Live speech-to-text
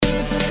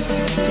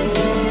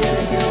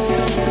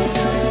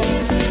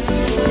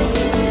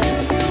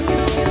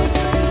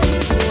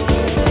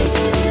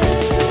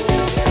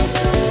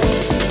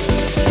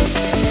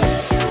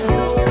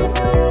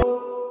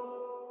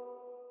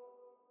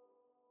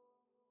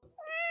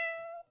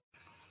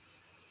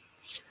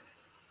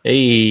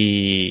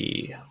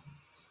Hey,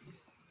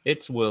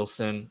 it's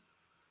Wilson.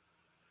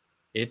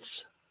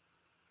 It's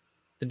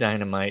the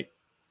Dynamite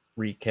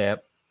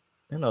recap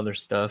and other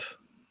stuff.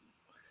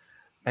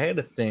 I had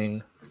a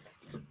thing.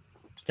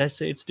 Did I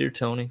say it's Dear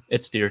Tony?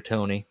 It's Dear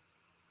Tony.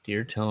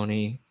 Dear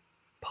Tony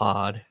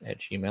pod at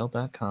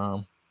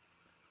gmail.com.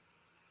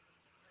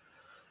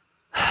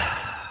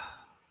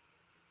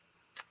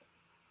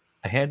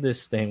 I had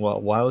this thing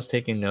while I was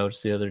taking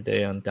notes the other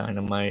day on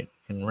Dynamite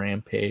and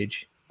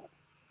Rampage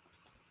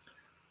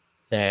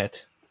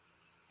that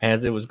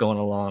as it was going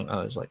along,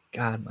 I was like,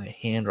 God, my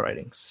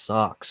handwriting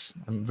sucks.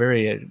 I'm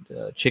very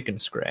chicken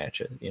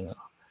scratch, you know.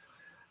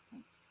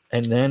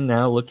 And then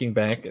now looking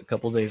back a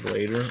couple days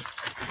later,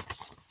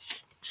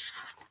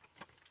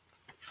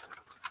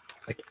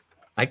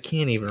 I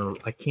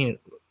can't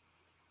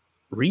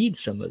read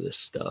some of this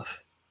stuff.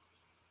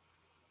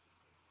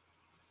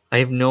 I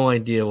have no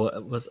idea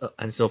what was,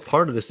 and so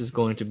part of this is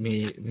going to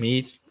be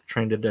me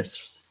trying to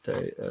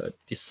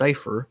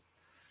decipher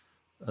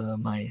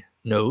my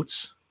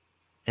notes,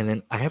 and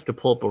then I have to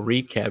pull up a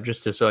recap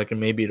just so I can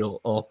maybe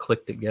it'll all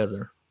click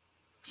together.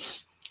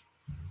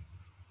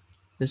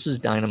 This was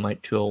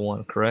Dynamite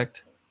 201,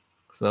 correct?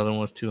 Because the other one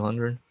was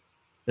 200.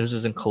 This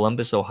was in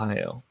Columbus,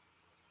 Ohio.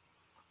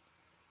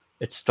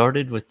 It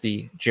started with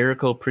the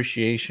Jericho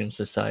Appreciation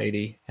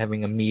Society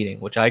having a meeting,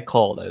 which I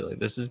called. I was like,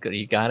 this is good.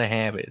 You got to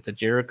have it. It's a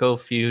Jericho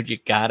feud. You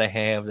got to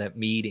have that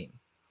meeting.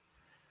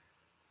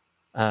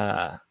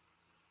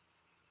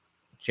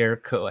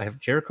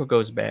 Jericho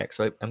goes back.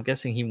 So I'm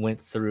guessing he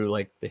went through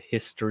like the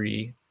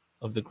history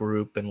of the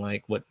group and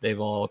like what they've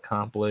all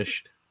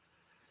accomplished.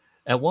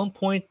 At one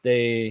point,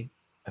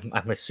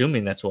 I'm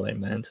assuming that's what I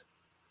meant.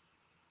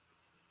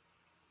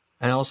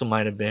 I also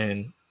might have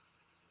been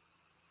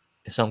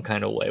some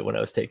kind of way when I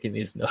was taking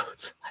these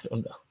notes. I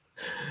don't know.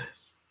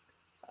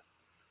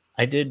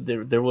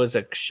 There was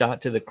a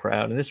shot to the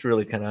crowd, and this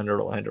really kind of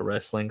underlined a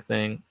wrestling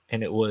thing,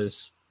 and it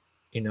was,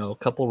 a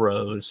couple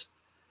rows,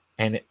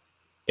 and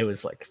it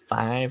was like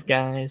 5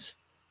 guys.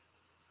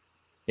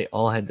 They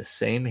all had the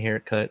same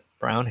haircut,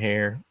 brown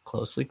hair,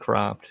 closely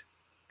cropped,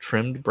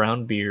 trimmed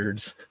brown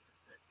beards,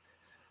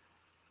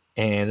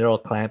 and they're all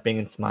clapping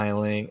and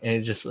smiling,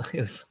 and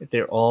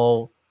they're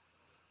all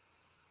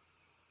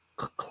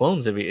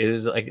clones of it. It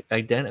was like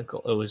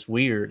identical. It was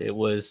weird. It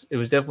was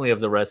definitely of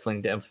the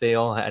wrestling depth. They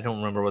all, I don't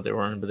remember what they were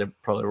wearing, but they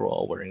probably were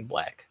all wearing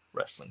black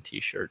wrestling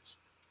t-shirts.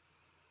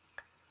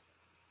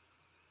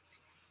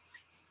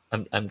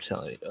 I'm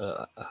telling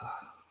you,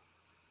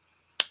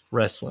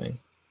 wrestling.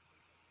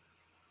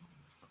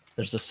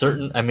 There's a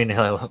certain, I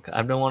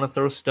don't want to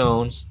throw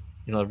stones.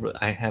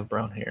 I have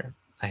brown hair.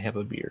 I have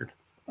a beard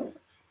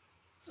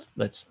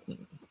that's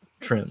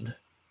trimmed.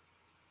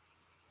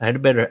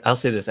 I'll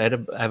say this, I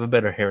have a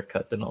better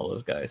haircut than all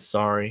those guys.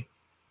 Sorry.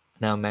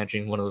 Now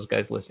imagine one of those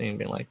guys listening and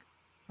being like,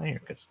 my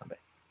haircut's not bad.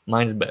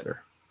 Mine's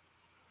better.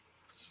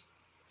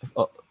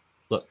 Oh,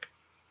 look.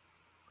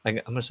 I'm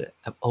going to say,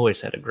 I've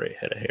always had a gray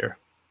head of hair.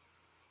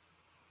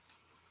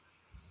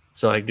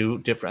 So I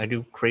do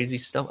crazy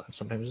stuff.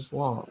 Sometimes it's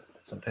long.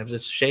 Sometimes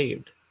it's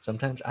shaved.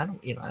 Sometimes I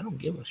don't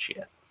give a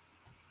shit.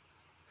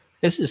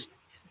 This is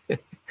this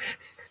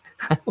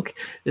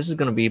is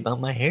going to be about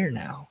my hair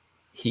now.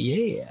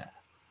 Yeah.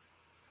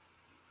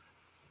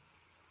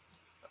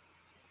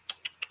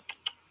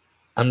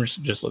 I'm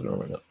just looking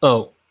over it.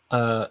 Oh,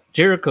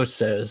 Jericho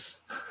says,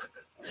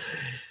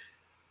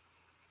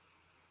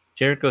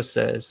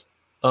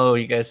 oh,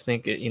 you guys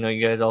think it,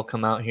 you guys all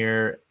come out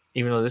here,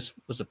 even though this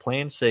was a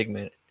planned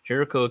segment.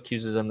 Jericho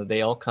accuses them that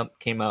they all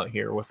came out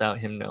here without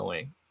him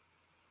knowing.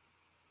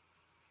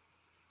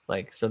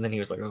 Like, so then he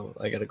was like, oh,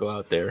 I got to go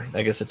out there.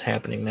 I guess it's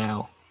happening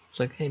now. It's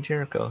like, hey,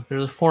 Jericho,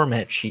 there's a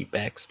format sheet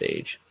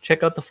backstage.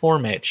 Check out the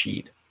format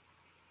sheet.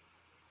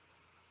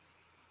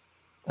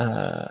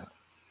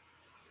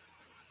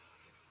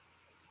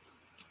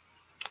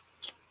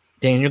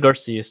 Daniel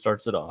Garcia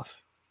starts it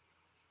off,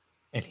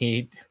 and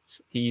he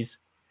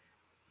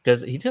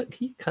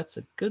cuts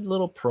a good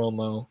little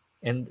promo,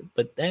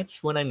 but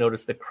that's when I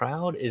noticed the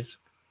crowd is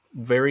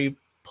very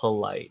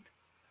polite.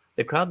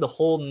 The crowd the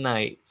whole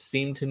night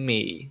seemed to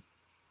me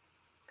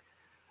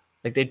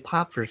like they'd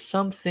pop for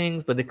some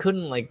things, but they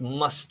couldn't like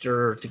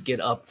muster to get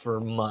up for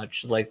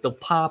much. Like they'll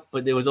pop,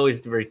 but it was always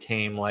very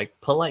tame, like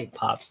polite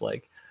pops,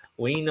 like,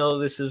 we know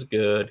this is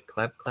good.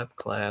 Clap, clap,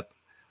 clap.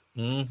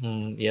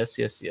 Yes,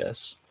 yes,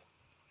 yes.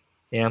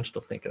 Yeah, I'm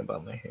still thinking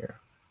about my hair.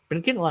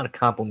 Been getting a lot of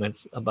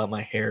compliments about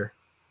my hair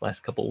last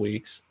couple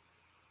weeks.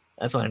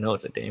 That's why I know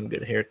it's a damn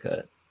good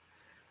haircut.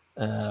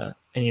 And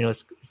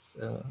it's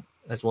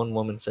as one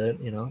woman said,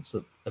 it's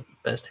the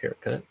best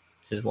haircut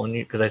is one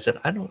year. Because I said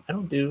I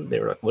don't do. They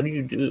were like, what do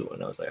you do?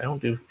 And I was like, I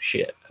don't do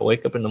shit. I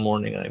wake up in the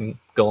morning and I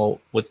go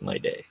with my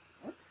day.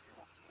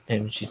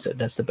 And she said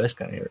that's the best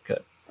kind of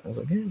haircut. I was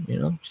like,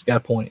 yeah, she's got a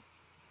point.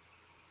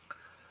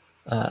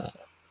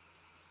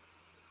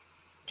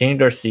 Daniel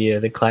Garcia,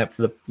 they clap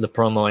for the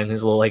promo, and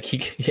his little, like,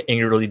 he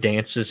angrily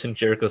dances in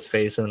Jericho's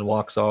face and then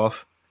walks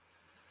off.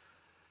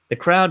 The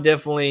crowd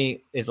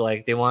definitely is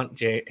like, they want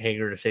Jay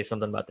Hager to say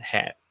something about the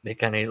hat. they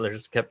kind of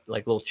just kept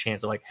like little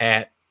chants of like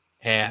hat,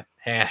 hat,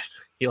 hat.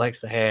 He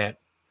likes the hat.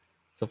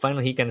 So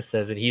finally he kind of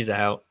says it. He's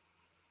out.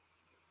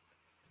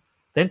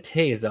 Then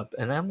Tay is up,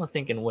 and I'm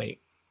thinking,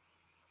 wait,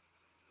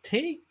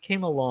 Tay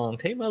Mello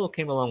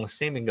came along with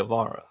Sammy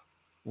Guevara.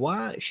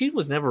 Why? She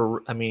was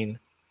never, I mean,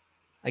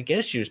 I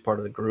guess she was part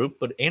of the group,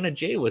 but Anna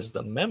Jay was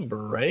the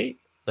member, right?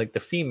 Like the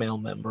female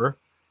member.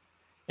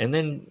 And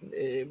then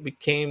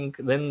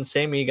then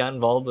Sammy got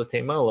involved with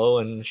Tay Mello,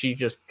 and she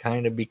just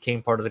kind of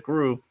became part of the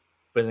group.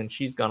 But then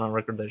she's gone on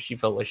record that she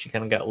felt like she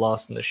kind of got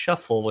lost in the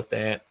shuffle with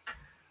that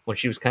when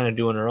she was kind of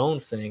doing her own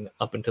thing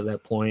up until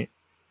that point.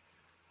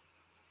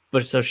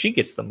 But so she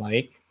gets the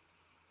mic,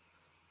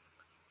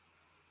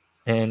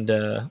 and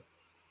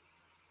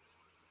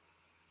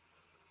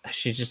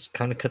she just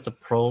kind of cuts a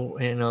pro.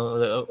 You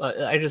know,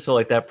 I just feel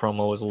like that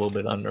promo was a little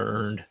bit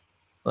unearned,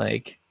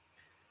 like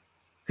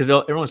because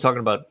everyone's talking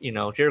about, you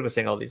know, Jericho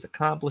saying all these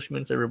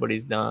accomplishments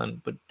everybody's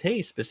done, but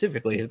Tay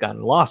specifically has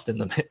gotten lost in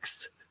the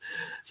mix.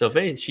 So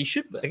I guess she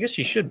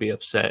should be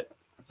upset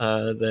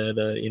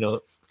that you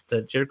know,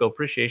 the Jericho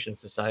Appreciation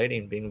Society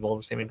and being involved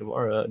with Sammy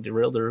Guevara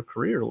derailed her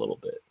career a little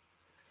bit.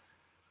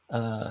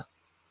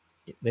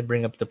 They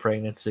bring up the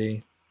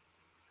pregnancy,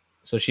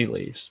 so she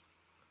leaves,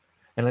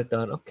 and I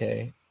thought,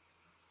 okay,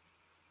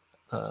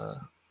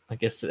 I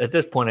guess at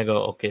this point I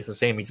go, okay, so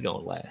Sammy's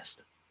going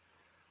last.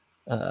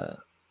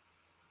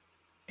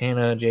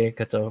 Anna Jay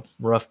cuts a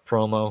rough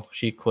promo.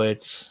 She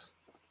quits.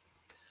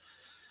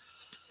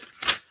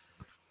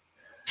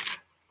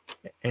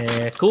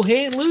 Cool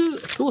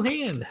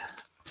hand.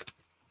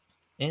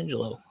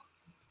 Angelo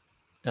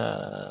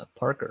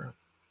Parker,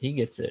 he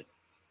gets it.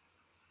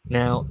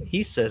 Now,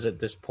 he says at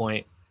this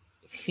point,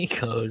 he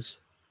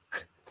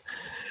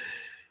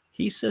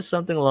says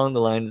something along the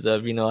lines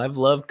of, you know, I've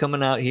loved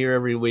coming out here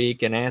every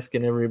week and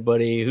asking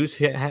everybody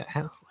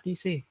what do you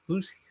say?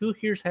 Who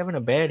here's having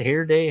a bad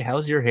hair day?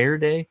 How's your hair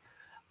day?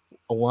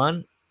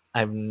 One,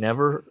 I've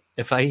never,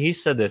 he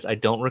said this, I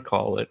don't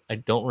recall it. I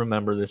don't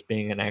remember this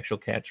being an actual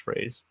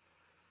catchphrase.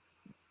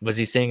 Was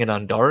he saying it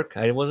on Dark?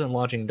 I wasn't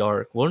watching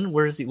Dark. When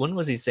was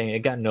he saying it? It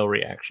got no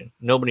reaction.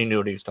 Nobody knew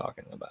what he was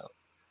talking about.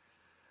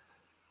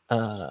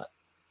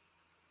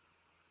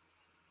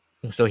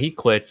 So he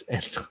quits,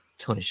 and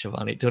Tony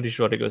Schiavone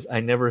goes,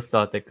 I never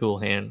thought that Cool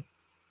Hand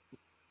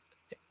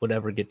would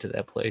ever get to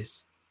that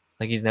place.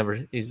 Like and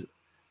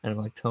I'm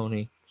like,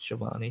 Tony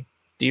Schiavone,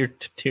 dear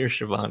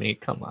Schiavone,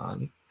 come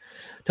on.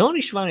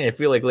 Tony Schiavone, I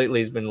feel like lately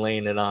he's been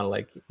laying it on.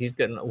 Like he's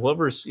gotten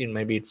whoever's, you know,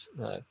 maybe it's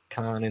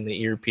Khan in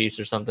the earpiece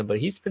or something, but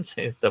he's been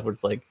saying stuff where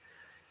it's like,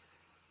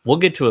 we'll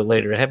get to it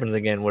later. It happens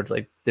again where it's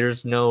like,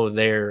 there's no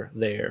there.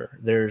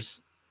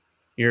 There's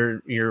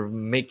you're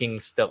making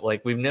stuff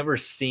like we've never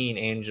seen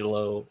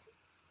Angelo,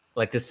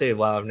 like to say,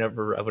 wow,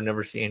 I would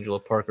never see Angelo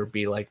Parker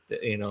be like the,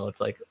 you know,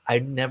 it's like I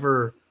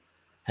never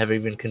have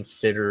even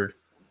considered.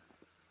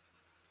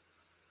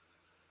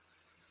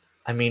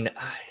 I mean,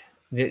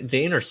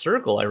 the Inner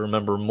Circle I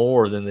remember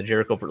more than the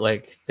Jericho.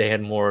 Like they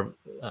had more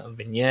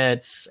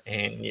vignettes,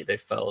 and they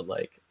felt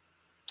like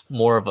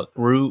more of a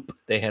group.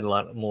 They had a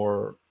lot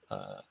more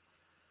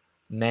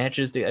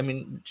matches. I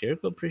mean,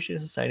 Jericho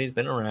Appreciation Society has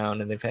been around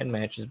and they've had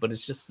matches, but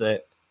it's just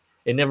that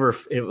it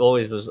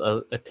always was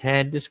a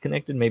tad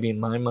disconnected, maybe in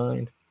my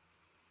mind.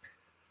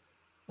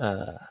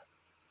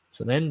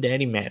 So then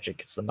Daddy Magic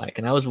gets the mic,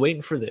 and I was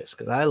waiting for this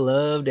because I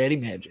love Daddy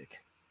Magic.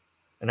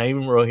 And I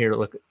even wrote here,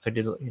 look, I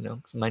did, you know,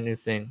 my new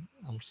thing.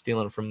 I'm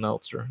stealing it from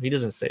Meltzer. He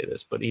doesn't say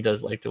this, but he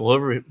does like to,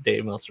 whoever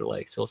Dave Meltzer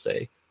likes, he'll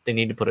say they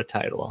need to put a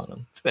title on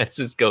him. That's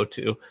his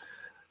go-to.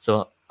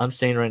 So I'm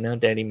saying right now,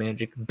 Daddy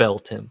Magic,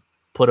 belt him.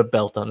 Put a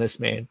belt on this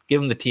man.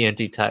 Give him the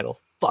TNT title.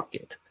 Fuck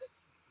it.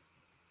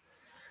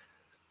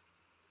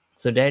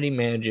 So Daddy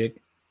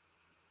Magic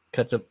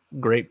cuts a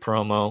great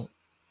promo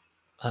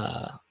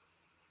about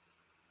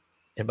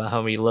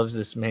how he loves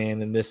this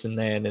man and this and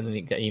that, and then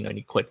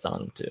he quits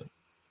on him too.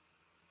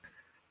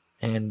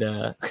 And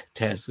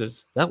Taz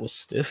says, that was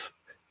stiff.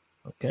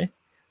 Okay.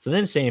 So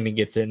then Sammy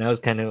gets it, and I was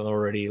kind of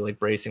already like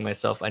bracing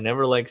myself. I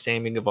never liked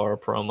Sammy Guevara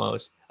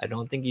promos. I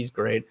don't think he's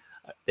great.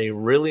 They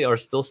really are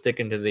still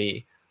sticking to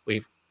the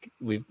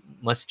we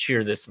must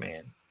cheer this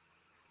man.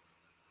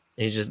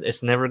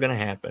 It's never gonna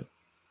happen.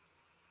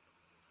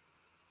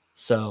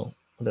 So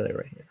what did I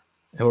write here?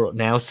 I wrote,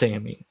 now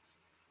Sammy.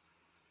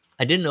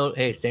 I didn't know,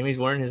 hey, Sammy's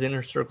wearing his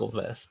Inner Circle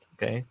vest.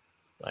 Okay.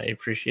 I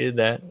appreciated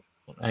that.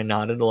 I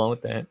nodded along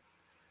with that.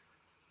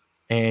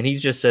 And he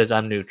just says,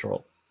 I'm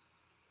neutral.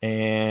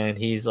 And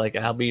he's like,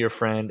 I'll be your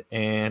friend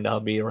and I'll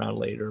be around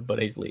later,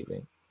 but he's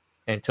leaving.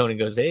 And Tony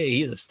goes, hey,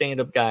 he's a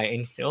stand-up guy.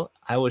 And, you know,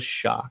 I was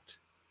shocked.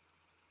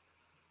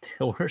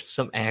 There were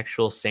some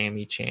actual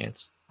Sammy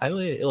chants.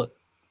 Look,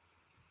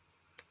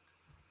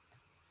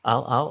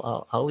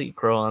 I'll eat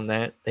crow on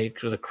that. The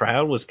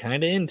crowd was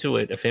kind of into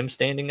it of him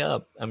standing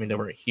up. I mean, they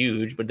weren't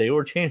huge, but they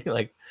were chanting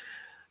like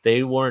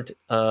they weren't.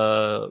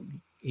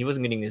 He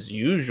wasn't getting his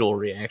usual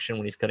reaction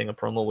when he's cutting a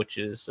promo, which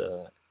is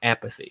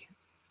apathy.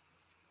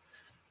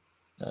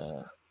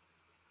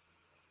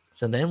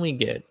 So then we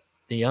get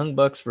The Young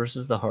Bucks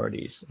versus the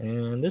Hardys,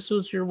 and this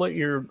was what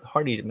your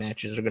Hardys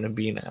matches are going to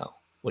be now,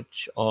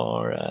 which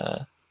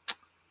are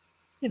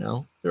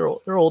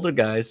they're older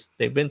guys.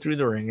 They've been through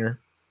the ringer.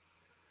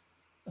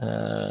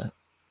 I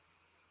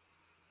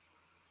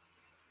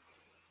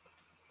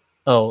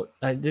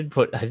did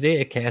put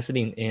Isaiah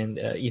Cassidy and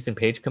Ethan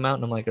Page come out,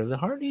 and I'm like, are the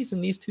Hardys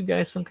and these two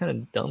guys some kind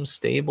of dumb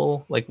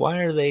stable? Like, why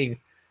are they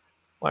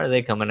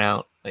coming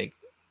out? Like,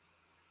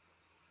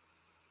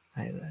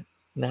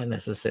 not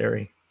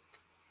necessary.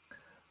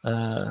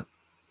 I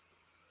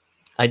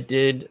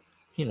did,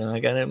 I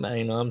got him.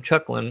 I'm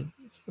chuckling.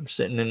 I'm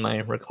sitting in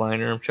my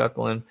recliner. I'm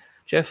chuckling.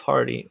 Jeff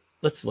Hardy.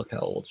 Let's look how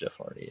old Jeff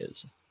Hardy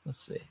is. Let's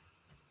see.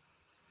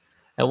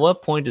 At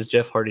what point does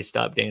Jeff Hardy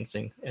stop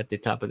dancing at the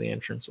top of the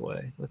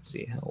entranceway? Let's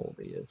see how old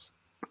he is.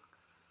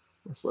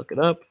 Let's look it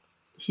up.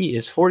 He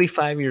is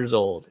 45 years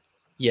old.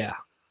 Yeah.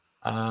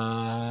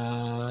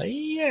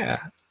 Yeah.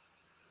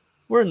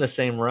 We're in the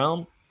same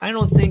realm. I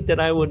don't think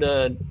that I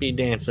would be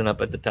dancing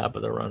up at the top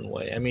of the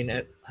runway. I mean,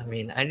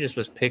 I just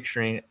was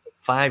picturing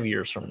 5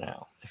 years from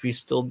now, if he's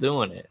still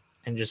doing it,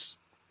 and just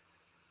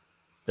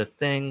the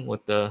thing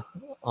with the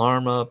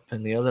arm up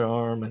and the other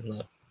arm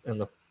and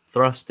the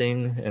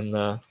thrusting and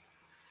the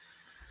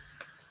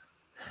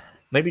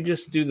maybe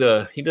just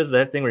do he does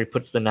that thing where he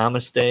puts the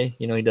namaste,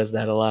 he does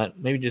that a lot.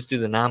 Maybe just do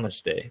the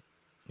namaste,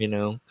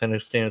 kind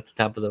of stand at the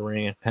top of the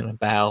ring and kind of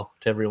bow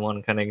to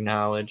everyone, kind of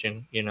acknowledge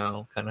and,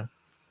 kind of,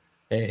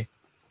 hey,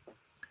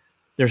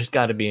 there's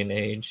got to be an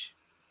age.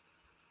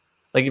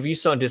 Like if you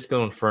saw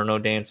Disco Inferno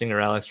dancing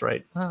or Alex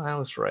Wright,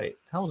 Alex Wright,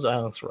 how was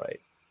Alex Wright?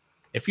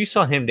 If you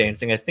saw him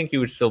dancing, I think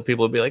people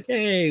would be like,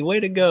 hey,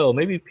 way to go.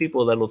 Maybe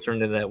people that'll turn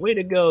to that, way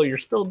to go, you're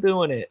still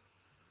doing it.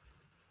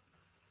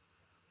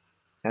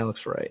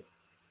 Alex Wright.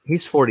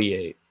 He's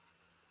 48.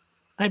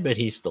 I bet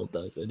he still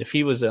does it. If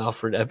he was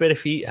offered, I bet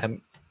if he,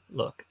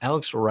 look,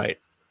 Alex Wright,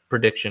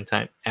 prediction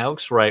time.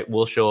 Alex Wright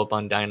will show up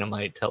on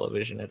Dynamite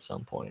television at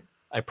some point.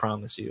 I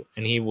promise you.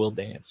 And he will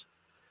dance.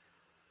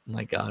 Oh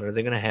my God, are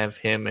they going to have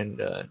him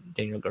and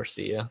Daniel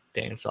Garcia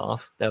dance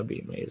off? That would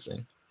be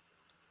amazing.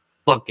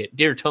 Book it.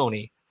 Dear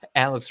Tony,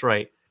 Alex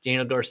Wright,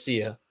 Daniel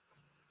Garcia.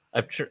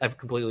 I've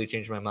completely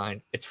changed my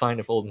mind. It's fine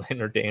if old men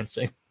are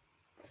dancing.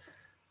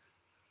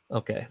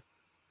 Okay.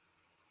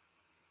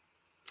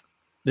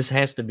 This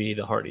has to be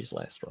the Hardys'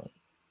 last run.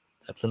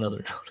 That's another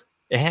note.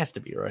 It has to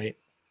be, right?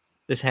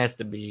 This has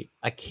to be.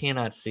 I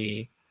cannot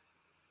see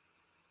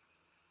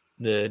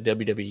the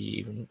WWE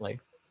even like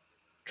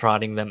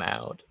trotting them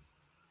out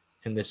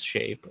in this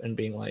shape and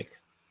being like,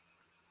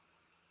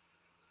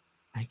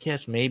 I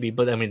guess maybe,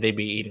 but I mean, they'd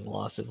be eating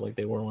losses like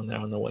they were when they're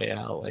on their way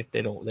out. Like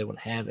they wouldn't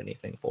have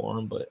anything for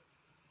them, but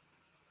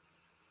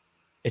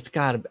it's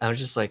got to, I was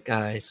just like,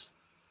 guys,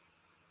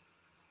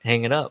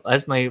 hang it up.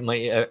 That's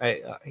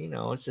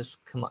it's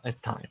just, come on,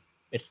 it's time.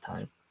 It's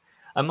time.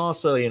 I'm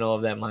also,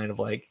 of that mind of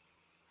like,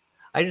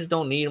 I just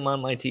don't need them on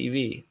my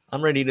TV.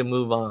 I'm ready to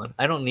move on.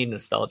 I don't need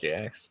nostalgia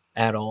acts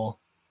at all.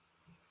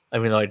 I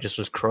mean, though I just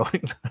was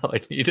crowing.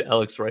 I need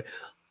Alex Wright.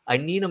 I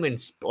need them in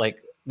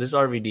like this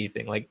RVD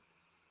thing, like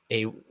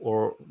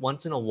or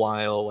once in a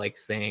while like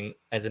thing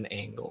as an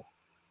angle.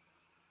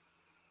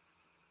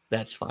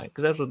 That's fine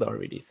because that's what the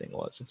RVD thing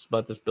was. It's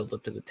about this build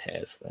up to the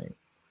Taz thing.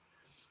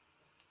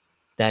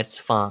 That's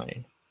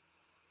fine,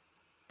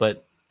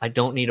 but I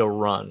don't need a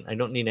run. I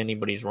don't need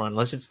anybody's run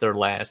unless it's their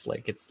last.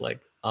 Like it's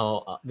like,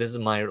 this is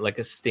my like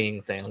a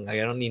Sting thing. Like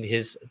I don't need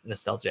his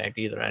nostalgia act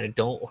either. I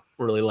don't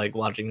really like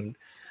watching him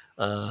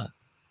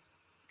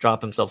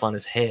drop himself on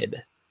his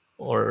head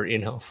or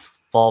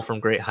fall from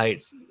great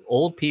heights.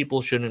 Old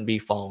people shouldn't be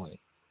falling.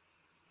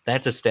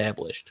 That's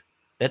established.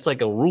 That's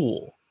like a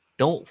rule.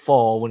 Don't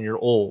fall when you're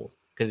old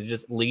because it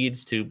just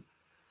leads to.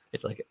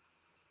 It's like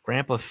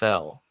Grandpa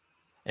fell,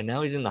 and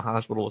now he's in the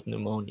hospital with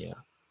pneumonia.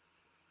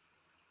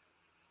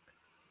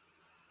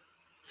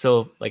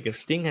 So, like, if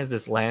Sting has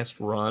this last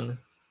run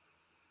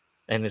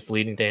and it's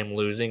leading to him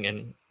losing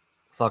and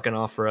fucking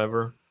off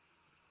forever,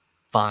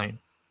 fine.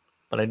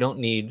 But I don't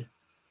need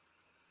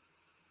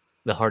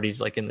the Hardys,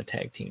 like, in the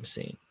tag team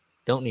scene.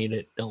 Don't need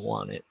it. Don't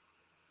want it.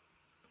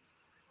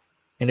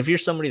 And if you're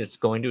somebody that's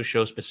going to a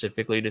show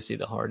specifically to see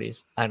the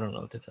Hardys, I don't know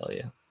what to tell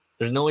you.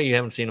 There's no way you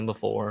haven't seen them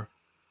before.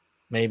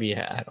 Maybe,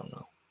 I don't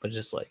know. But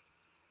just, like,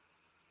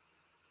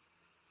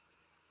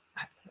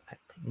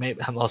 maybe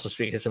I'm also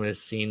speaking as somebody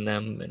that's seen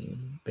them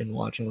and been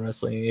watching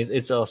wrestling.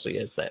 It's also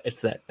it's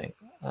that thing.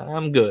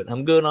 I'm good.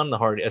 I'm good on the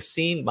Hardy. I've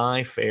seen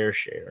my fair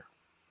share.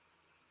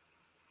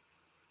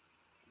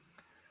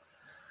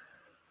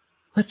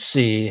 Let's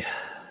see.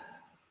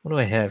 What do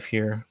I have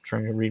here? I'm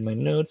trying to read my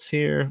notes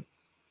here.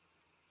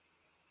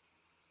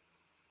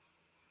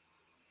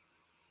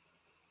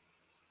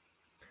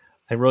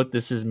 I wrote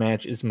this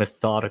match is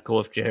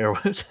methodical. If JR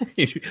was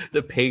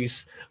the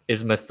pace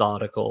is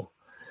methodical.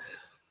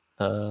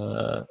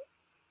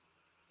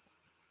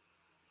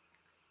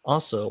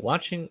 Also,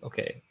 watching,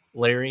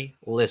 Larry,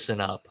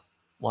 listen up.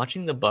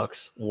 Watching the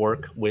Bucks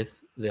work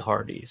with the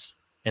Hardys,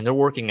 and they're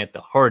working at the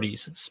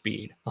Hardys'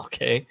 speed,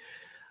 okay?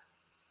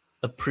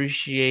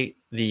 Appreciate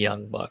the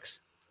Young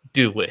Bucks.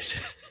 Do it.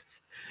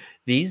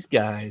 These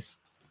guys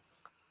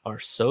are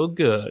so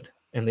good,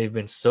 and they've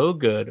been so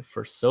good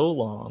for so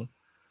long.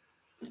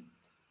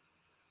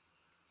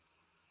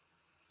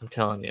 I'm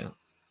telling you.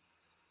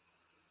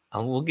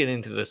 We'll get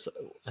into this.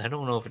 I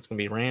don't know if it's going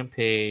to be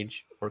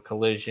Rampage or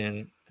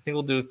Collision. I think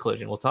we'll do a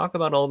Collision. We'll talk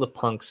about all the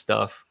Punk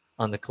stuff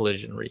on the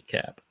Collision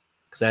recap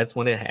because that's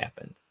when it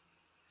happened.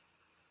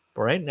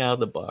 But right now,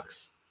 the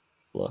Bucks.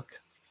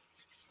 Look,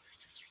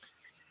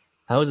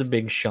 I was a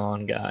big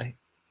Shawn guy,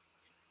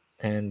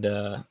 and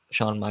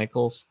Shawn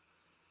Michaels,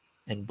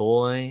 and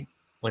boy,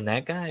 when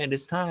that guy at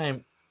his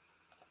time,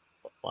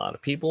 a lot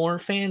of people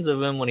weren't fans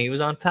of him when he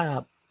was on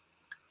top,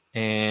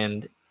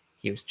 and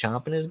he was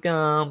chomping his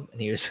gum,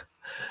 and he was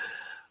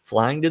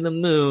flying to the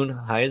moon,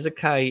 high as a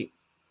kite.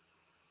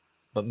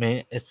 But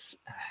man, it's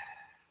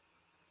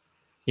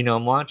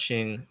I'm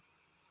watching.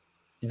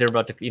 They're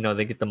about to,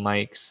 they get the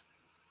mics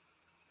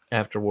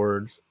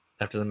afterwards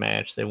after the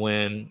match. They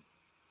win,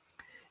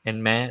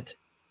 and Matt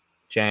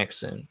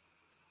Jackson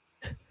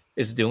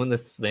is doing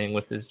this thing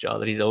with his jaw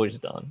that he's always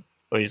done,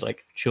 where he's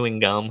like chewing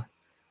gum.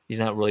 He's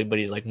not really, but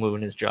he's like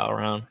moving his jaw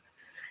around,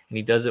 and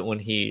he does it when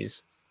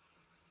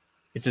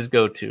it's his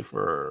go-to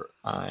for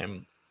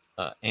I'm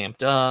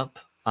amped up,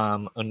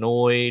 I'm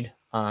annoyed,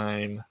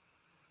 I'm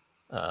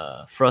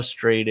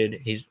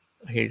frustrated. He's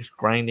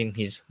grinding,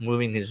 he's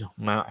moving his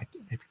mouth.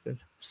 If you could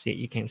see it,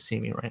 you can't see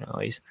me right now.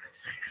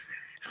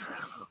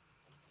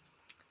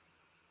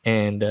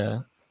 And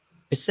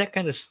it's that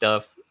kind of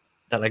stuff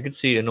that I could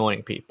see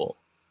annoying people.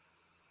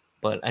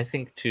 But I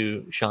think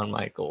to Shawn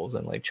Michaels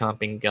and like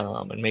chomping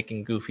gum and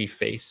making goofy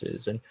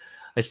faces. And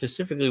I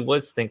specifically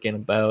was thinking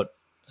about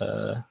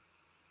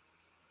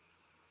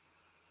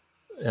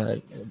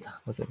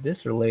was it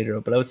this or later?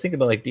 But I was thinking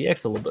about like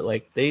DX a little bit.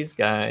 Like these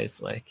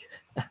guys, like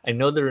I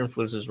know their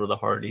influences were the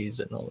Hardys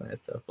and all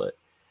that stuff, but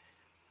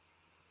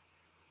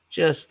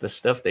just the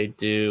stuff they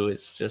do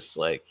is just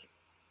like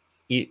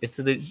you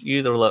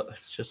either love.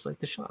 It's just like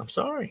the Shawn. I'm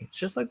sorry, it's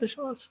just like the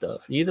Shawn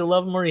stuff. You either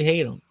love them or you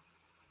hate them.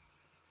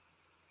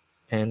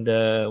 And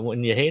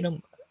when you hate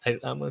them,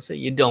 I'm gonna say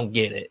you don't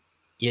get it.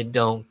 You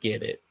don't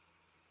get it.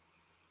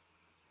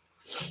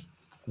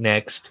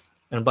 Next.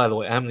 And by the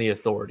way, I'm the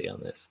authority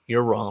on this.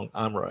 You're wrong.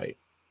 I'm right.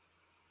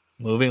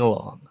 Moving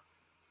along.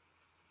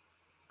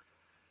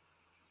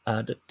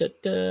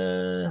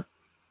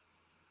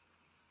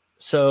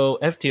 So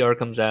FTR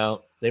comes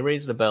out. They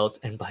raise the belts,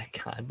 and by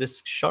God,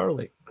 this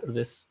Charlotte, or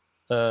this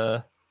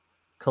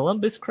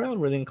Columbus crowd,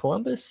 were they in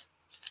Columbus?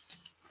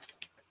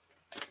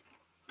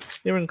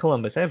 They were in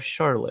Columbus. I have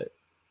Charlotte.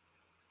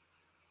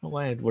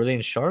 Why were they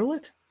in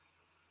Charlotte?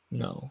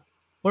 No.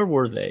 Where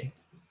were they?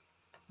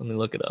 Let me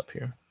look it up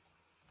here.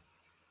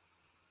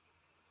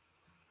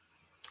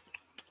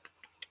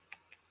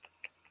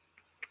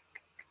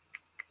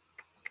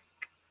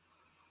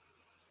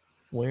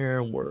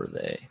 Where were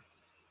they?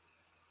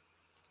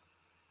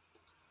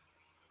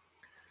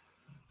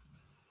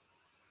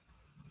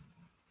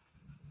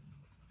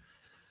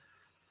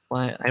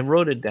 Why I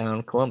wrote it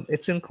down.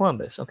 It's in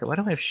Columbus. Okay, why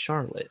do I have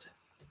Charlotte?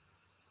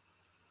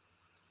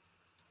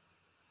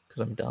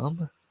 Because I'm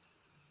dumb.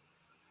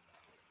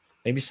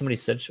 Maybe somebody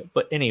said,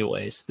 but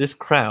anyways, this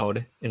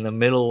crowd in the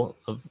middle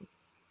of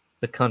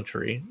the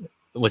country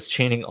was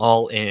chanting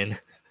 "all in."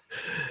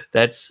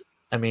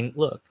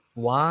 Look,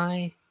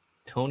 why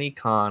Tony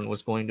Khan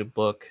was going to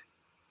book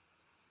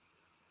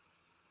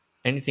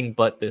anything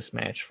but this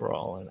match for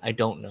All In, I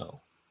don't know.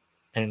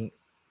 And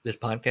this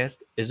podcast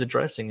is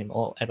addressing him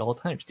at all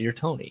times. Dear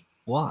Tony,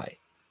 why?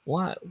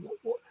 Why?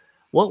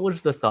 What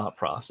was the thought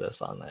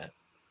process on that?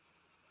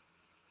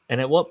 And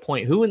at what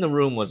point, who in the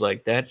room was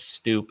like, that's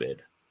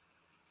stupid?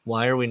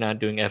 Why are we not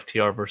doing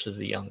FTR versus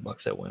the Young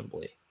Bucks at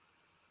Wembley?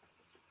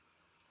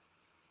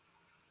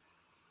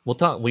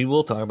 We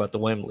will talk about the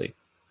Wembley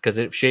because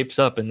it shapes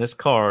up in this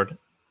card,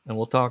 and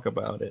we'll talk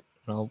about it.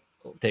 And I'll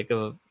take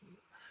a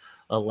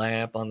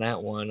lap on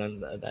that one,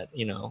 and that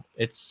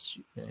it's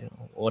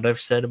what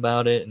I've said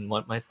about it and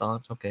what my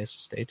thoughts. Okay, so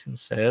stay tuned,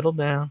 settle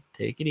down,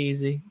 take it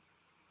easy.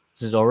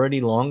 This is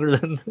already longer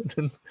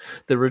than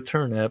the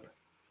return ep.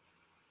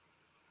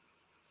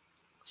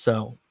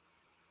 So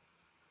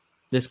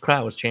this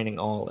crowd was chanting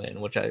 "all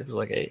in," which I was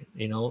like, hey,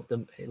 hey,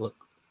 look,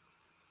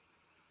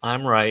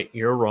 I'm right,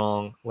 you're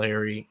wrong,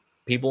 Larry.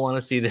 People want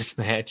to see this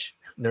match.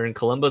 They're in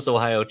Columbus,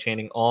 Ohio,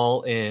 chanting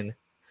 "all in."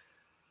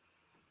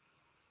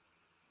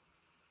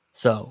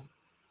 So,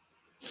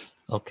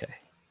 okay.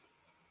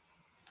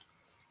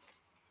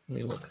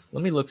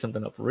 Let me look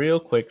something up real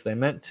quick because I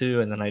meant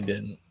to and then I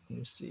didn't. Let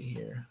me see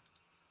here.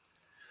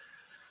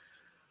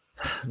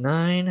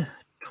 9,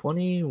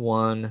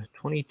 21,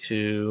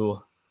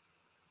 22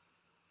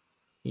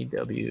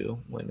 EW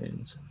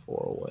Women's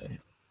 4-Way.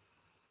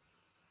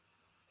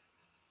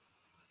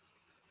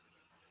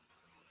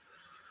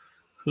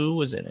 Who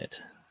was in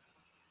it?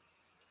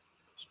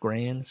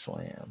 Grand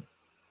Slam.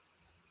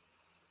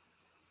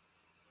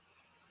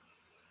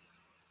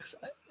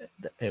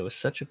 It was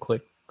such a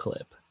quick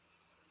clip.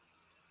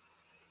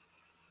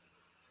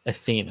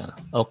 Athena.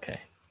 Okay.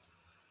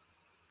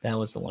 That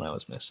was the one I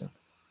was missing.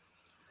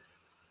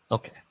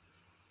 Okay.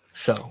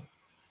 So,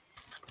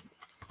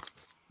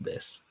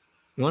 this.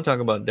 You want to talk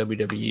about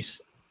WWE's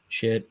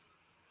shit?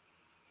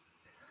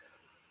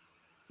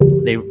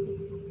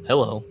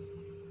 Hello.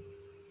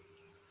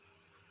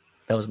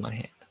 That was my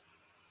hand.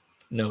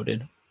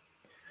 Noted.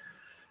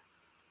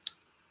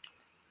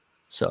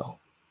 So,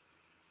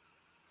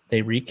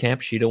 they recap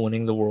Shida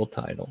winning the world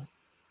title.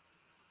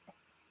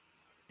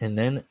 And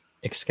then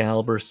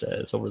Excalibur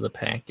says over the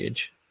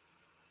package,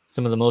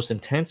 some of the most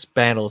intense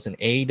battles in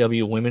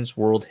AEW women's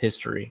world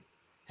history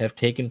have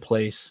taken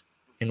place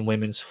in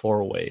women's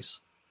four-ways.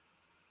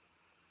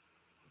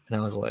 And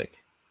I was like,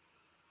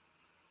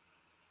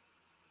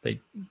 they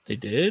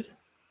did?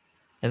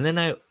 And then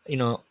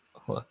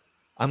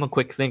I'm a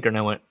quick thinker, and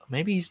I went,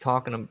 maybe he's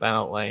talking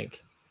about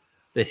like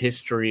the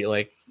history,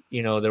 like,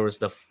 there was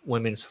the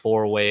women's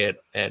four-way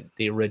at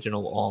the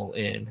original All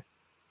In,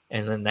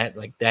 and then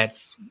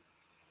that's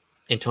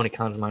in Tony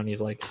Khan's mind,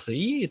 he's like,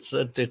 see, it's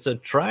a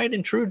tried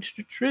and true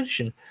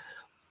tradition.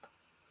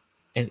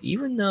 And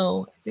even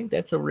though I think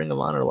that's a Ring of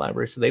Honor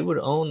library, so they would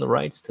own the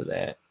rights to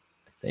that,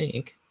 I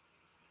think.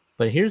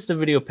 But here's the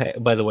video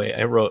by the way,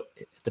 I wrote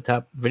at the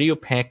top, video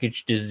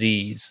package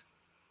disease.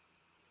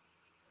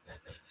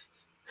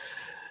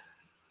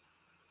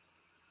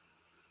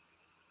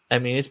 I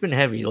mean, it's been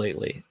heavy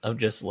lately of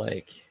just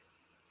like,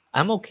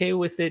 I'm okay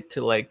with it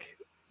to like,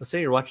 let's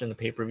say you're watching the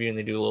pay-per-view and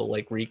they do a little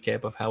like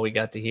recap of how we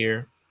got to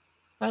here.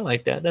 I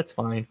like that. That's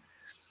fine.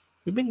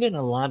 We've been getting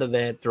a lot of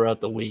that throughout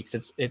the weeks.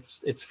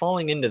 It's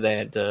falling into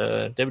that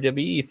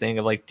WWE thing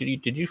of like,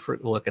 did you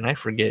look? And I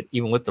forget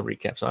even with the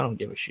recap, so I don't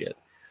give a shit.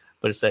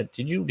 But it's that,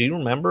 do you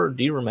remember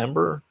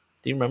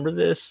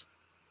this?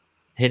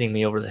 Hitting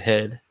me over the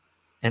head.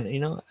 And,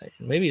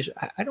 maybe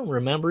I don't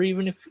remember,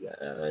 even if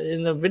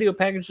in the video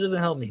package doesn't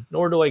help me,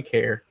 nor do I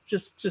care.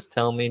 Just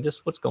tell me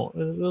just what's going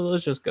on.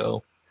 Let's just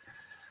go.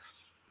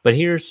 But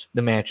here's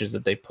the matches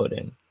that they put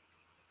in.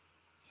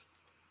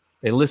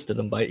 They listed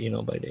them by date.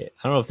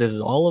 I don't know if this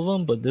is all of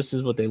them, but this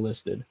is what they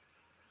listed.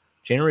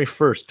 January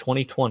 1st,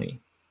 2020.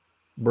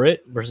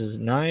 Britt versus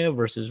Nia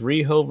versus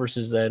Riho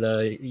versus that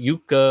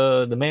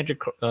Yuka, the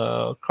magic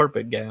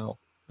carpet gal.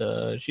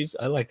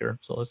 I like her,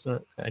 so it's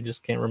not. I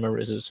just can't remember.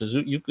 Is it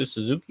Yuka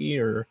Suzuki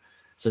or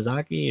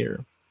Sasaki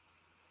or?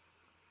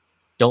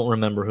 Don't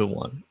remember who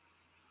won.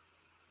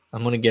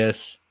 I'm gonna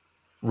guess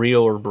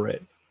Rio or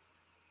Britt.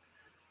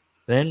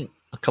 Then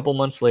a couple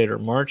months later,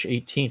 March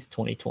 18th,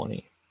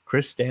 2020,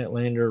 Chris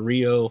Statlander,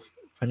 Rio,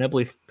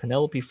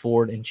 Penelope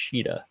Ford, and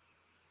Shida.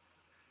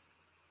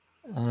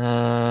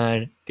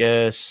 I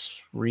guess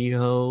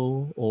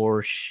Rio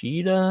or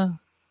Shida,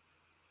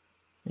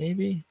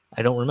 maybe.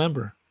 I don't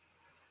remember.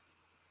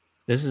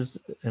 This is,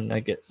 and I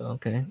get,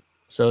 okay.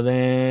 So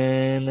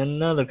then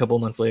another couple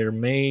months later,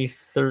 May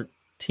 13th,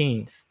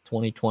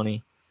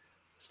 2020,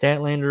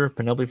 Statlander,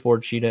 Penelope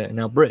Ford, Shida, and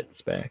now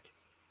Britt's back.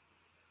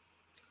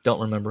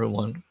 Don't remember who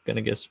won.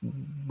 Gonna guess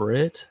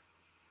Britt.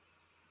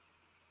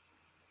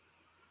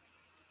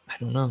 I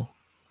don't know.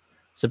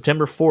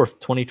 September 4th,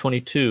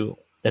 2022.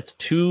 That's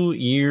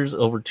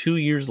over 2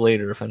 years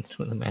later, if I'm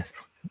doing the math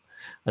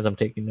as I'm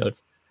taking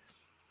notes.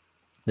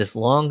 This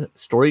long,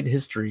 storied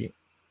history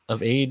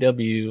of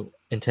AEW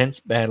intense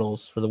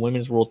battles for the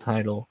women's world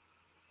title,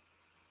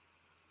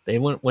 they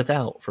went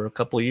without for a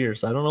couple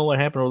years. I don't know what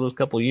happened over those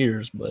couple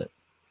years, but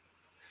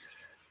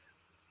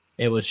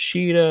it was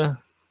Shida,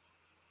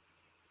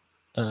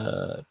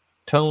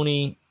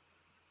 Tony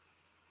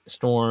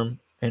Storm,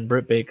 and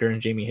Britt Baker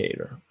and Jamie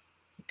Hayter.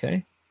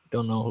 Okay?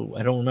 Don't know who.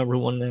 I don't remember who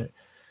won that.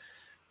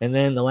 And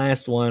then the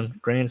last one,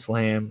 Grand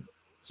Slam,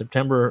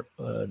 September,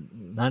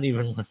 not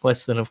even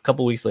less than a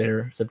couple weeks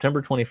later,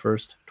 September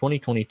 21st,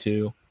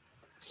 2022.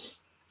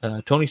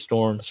 Tony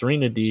Storm,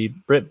 Serena Deeb,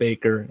 Britt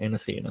Baker, and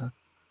Athena.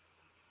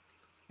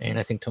 And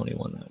I think Tony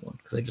won that one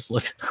because I just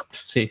looked up to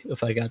see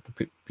if I got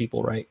the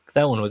people right. Because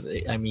that one was,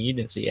 I mean, you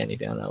didn't see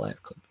anything on that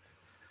last clip.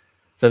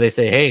 So they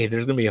say, hey,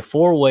 there's going to be a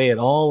four-way at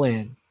All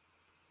In.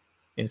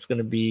 And it's going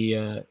to be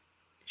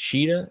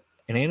Shida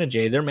and Anna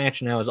Jay. Their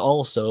match now is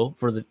also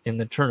in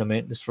the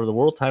tournament. This is for the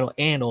world title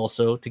and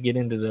also to get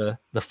into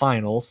the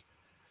finals.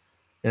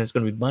 And it's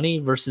going to be Bunny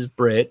versus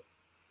Britt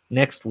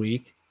next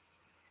week.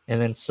 And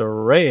then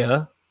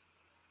Saraya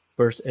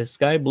versus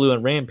Sky Blue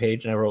and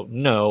Rampage. And I wrote,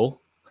 no,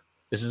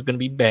 this is going to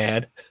be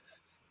bad.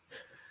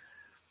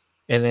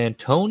 And then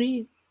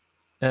Tony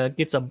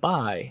gets a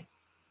bye,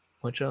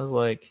 which I was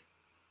like,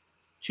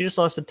 she just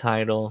lost the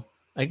title.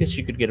 I guess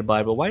she could get a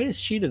bye, but why is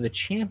Shida the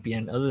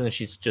champion other than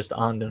she's just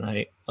on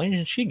tonight? Why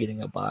isn't she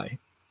getting a bye?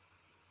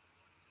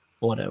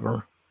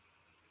 Whatever.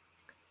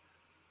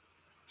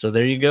 So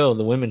there you go,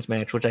 the women's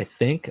match, which I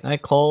think I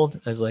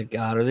called. I was like,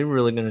 God, are they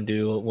really going to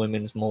do a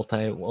women's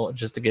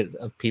just to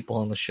get people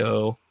on the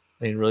show?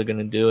 Are they really going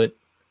to do it?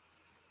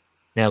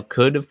 Now,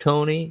 could have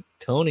Tony,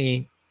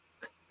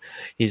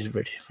 he's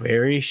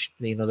very,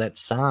 that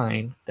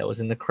sign that was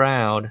in the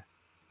crowd,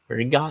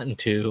 very gotten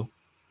to.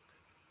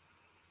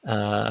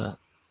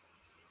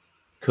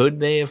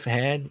 Could they have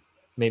had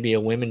maybe a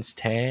women's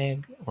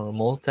tag or a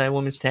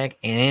multi-women's tag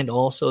and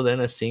also then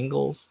a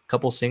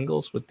couple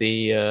singles with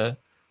the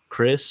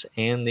Chris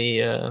and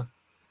the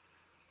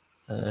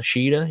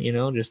Sheeta,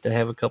 just to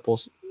have a couple.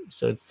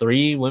 So it's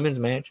 3 women's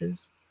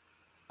matches.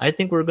 I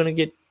think we're going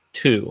to get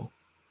 2.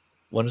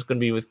 One's going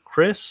to be with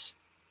Chris.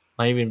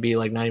 Might even be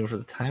like not even for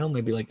the title,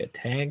 maybe like a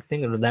tag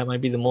thing, or that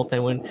might be the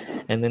multi-win.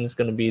 And then it's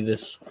going to be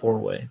this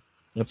 4-way.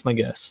 That's my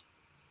guess.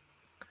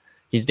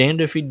 He's damned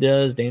if he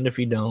does, damned if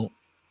he don't.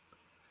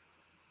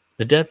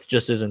 The depth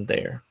just isn't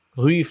there.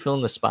 Who are you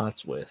filling the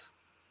spots with?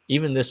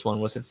 Even this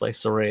one, it's like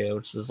Soraya,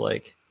 which is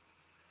like,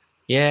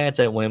 yeah, it's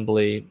at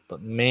Wembley,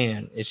 but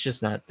man, it's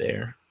just not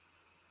there.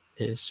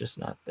 It's just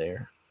not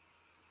there.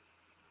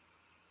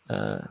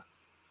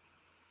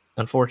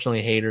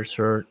 Unfortunately, Hater's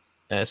hurt.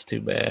 That's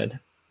too bad.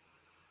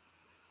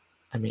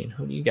 I mean,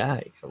 who do you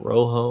got?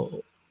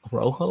 Rojo?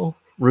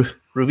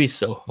 Ruby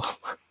Soho.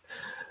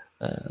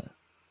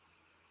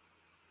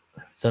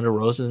 Thunder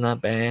Rosa's not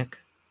back.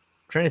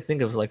 I'm trying to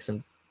think of like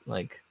some,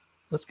 like,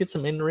 let's get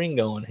some in-ring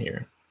going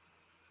here.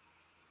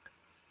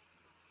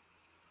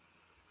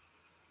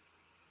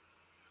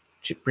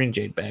 Bring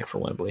Jade back for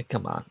Wembley.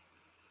 Come on.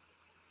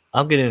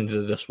 I'll get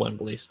into this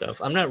Wembley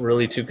stuff. I'm not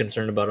really too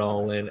concerned about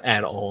All In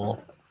at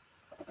all.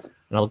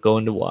 And I'll go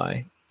into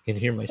why. You can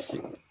hear my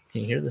seat.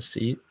 Can you hear the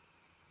seat?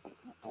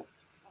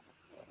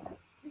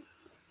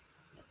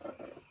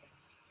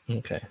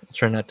 Okay. I'll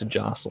try not to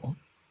jostle.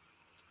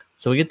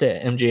 So we get the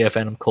MJF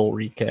Adam Cole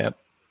recap.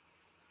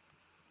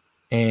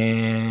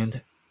 And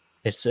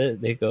it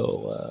said they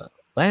go,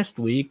 last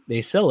week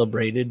they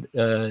celebrated,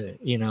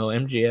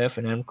 MJF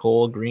and Adam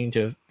Cole agreeing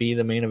to be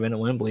the main event at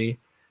Wembley.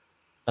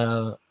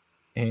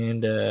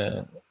 And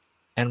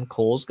Adam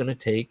Cole's going to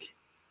take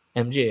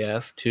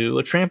MJF to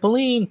a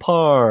trampoline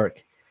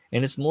park.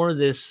 And it's more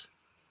this,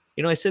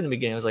 I said in the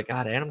beginning, I was like,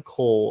 God, Adam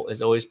Cole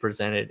is always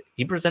presented.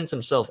 He presents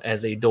himself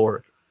as a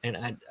dork.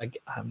 And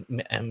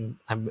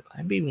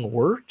I'm being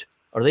worked.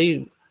 Are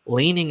they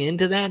leaning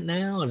into that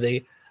now? Have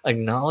they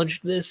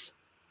acknowledged this?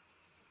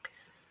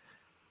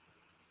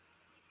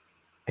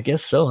 I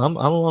guess so. I'm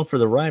along for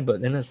the ride, but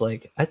then it's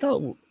like, I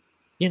thought,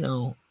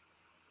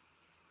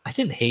 I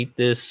didn't hate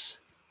this.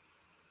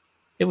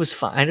 It was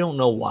fine. I don't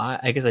know why.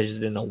 I guess I just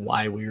didn't know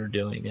why we were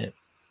doing it.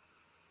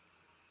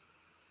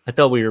 I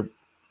thought we were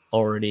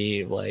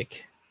already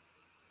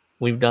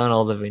we've done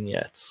all the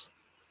vignettes.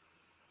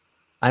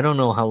 I don't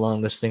know how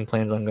long this thing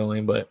plans on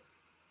going, but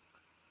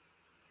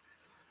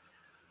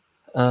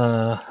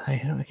I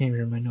can't even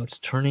read my notes.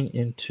 Turning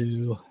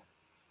into,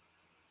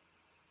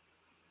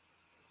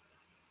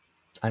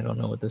 I don't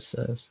know what this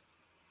says.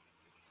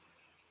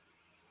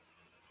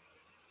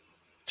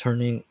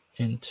 Turning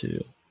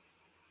into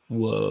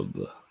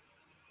Wub.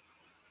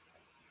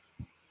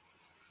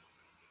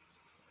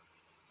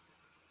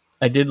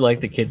 I did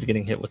like the kids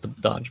getting hit with the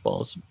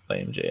dodgeballs by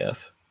MJF.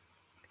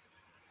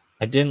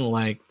 I didn't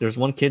like, there's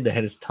one kid that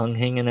had his tongue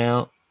hanging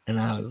out, and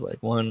I was like,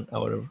 I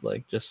would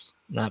have just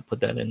not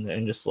put that in there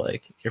and just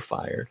you're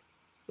fired.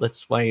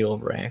 Why are you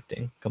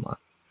overacting? Come on.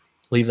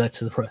 Leave that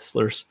to the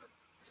wrestlers.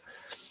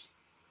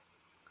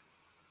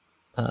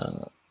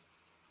 I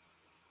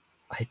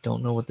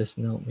don't know what this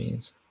note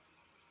means.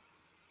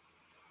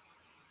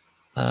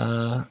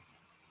 Wow.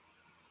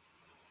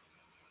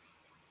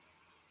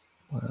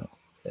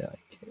 Yeah,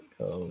 it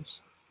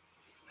goes.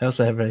 I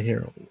also have right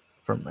here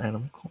from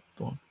Adam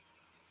Cole.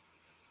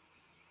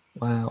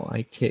 Wow,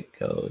 I kick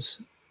goes.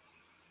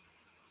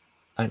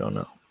 I don't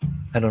know.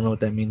 I don't know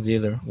what that means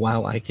either.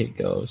 Wow, I kick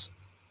goes.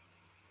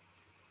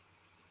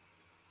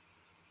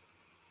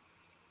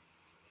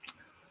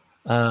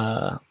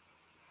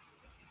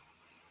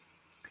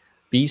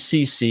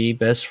 BCC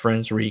Best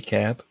Friends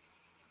recap.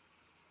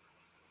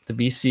 The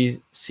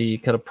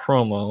BCC cut a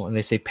promo and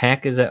they say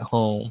Pac is at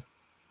home,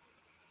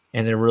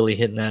 and they're really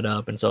hitting that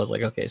up. And so I was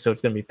like, okay, so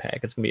it's gonna be Pac.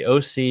 It's gonna be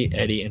OC,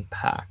 Eddie, and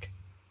Pac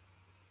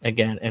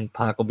again, and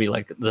Pac will be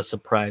like the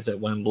surprise at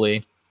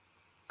Wembley.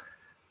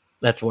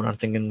 That's what I'm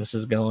thinking this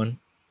is going.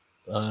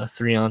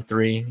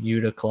 3-on-3,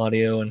 Yuta,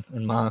 Claudio,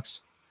 and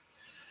Mox.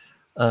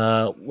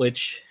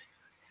 Which,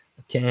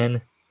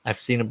 again,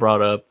 I've seen it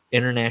brought up.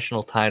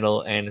 International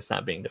title, and it's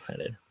not being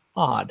defended.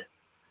 Odd.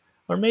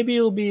 Or maybe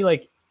it'll be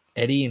like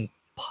Eddie and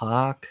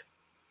Pac.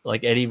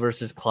 Like Eddie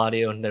versus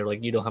Claudio, and they're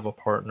like, you don't have a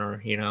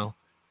partner,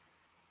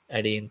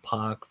 Eddie and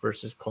Pac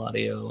versus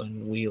Claudio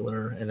and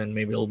Wheeler. And then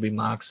maybe it'll be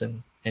Mox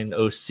and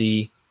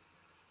OC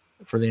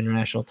for the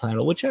international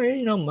title, which are,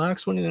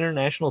 Mox winning the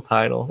international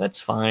title.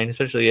 That's fine,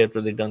 especially after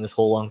they've done this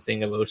whole long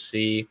thing of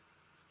OC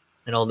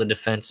and all the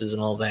defenses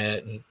and all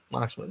that. And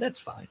Mox win, that's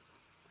fine.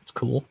 That's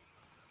cool.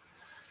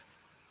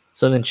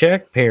 So then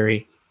Jack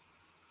Perry,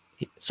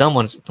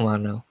 someone's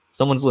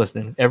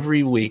listening.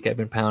 Every week I've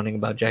been pounding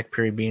about Jack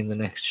Perry being the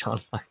next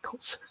Shawn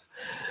Michaels.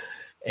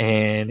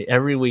 And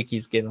every week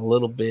he's getting a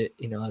little bit,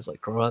 I was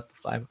like, grow out the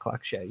 5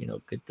 o'clock show,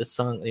 get the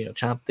song,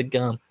 chomp the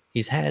gum.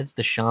 He has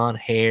the Shawn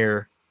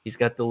hair. He's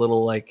got the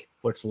little, where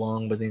it's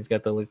long, but then he's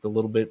got the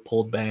little bit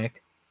pulled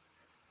back,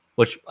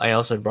 which I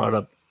also brought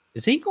up.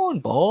 Is he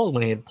going bald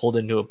when he had pulled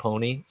into a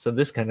pony? So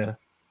this kind of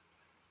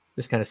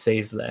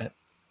saves that.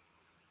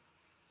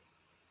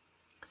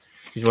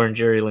 He's wearing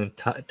Jerry Lynn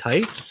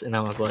tights, and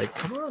I was like,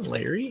 come on,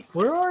 Larry,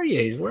 where are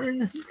you? He's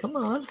wearing, come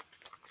on.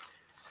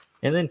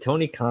 And then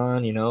Tony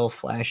Khan,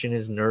 flashing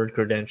his nerd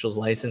credentials,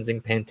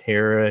 licensing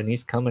Pantera, and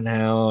he's coming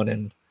out,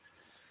 and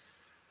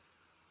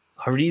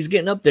RVD's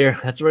getting up there.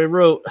 That's what I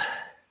wrote.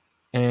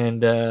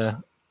 And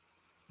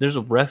there's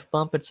a ref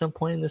bump at some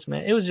point in this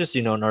match. It was just,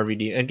 an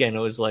RVD. Again, it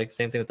was like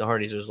same thing with the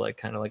Hardys. It was like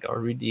kind of like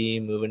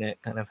RVD moving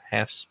at kind of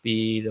half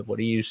speed of what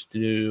he used to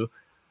do.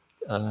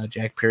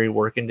 Jack Perry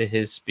working to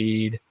his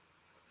speed.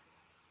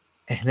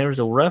 And there was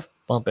a ref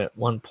bump at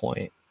one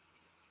point,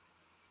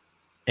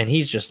 and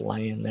he's just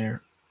laying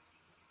there.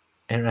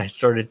 And I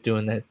started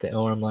doing that thing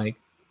where I'm like,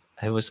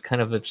 I was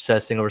kind of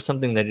obsessing over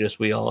something that just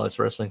we all as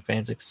wrestling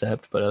fans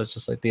accept, but I was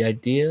just like, the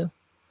idea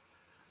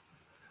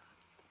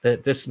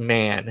that this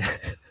man,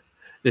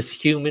 this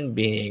human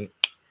being,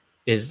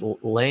 is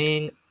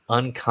laying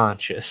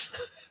unconscious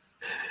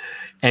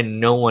and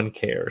no one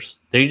cares.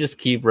 They just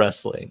keep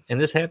wrestling. And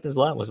this happens a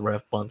lot with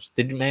ref bumps.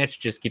 The match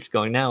just keeps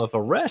going. Now, if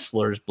a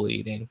wrestler's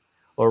bleeding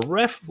or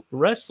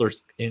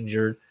wrestler's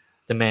injured,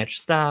 the match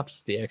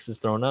stops, the X is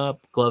thrown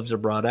up, gloves are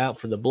brought out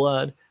for the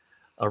blood.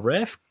 A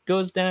ref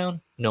goes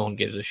down, no one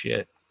gives a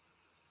shit.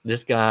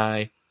 This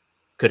guy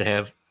could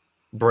have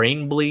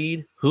brain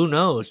bleed. Who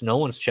knows? No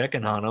one's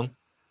checking on him.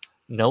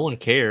 No one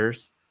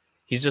cares.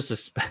 He's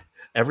just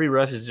every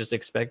ref is just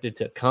expected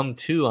to come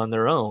to on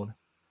their own.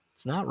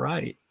 It's not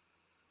right.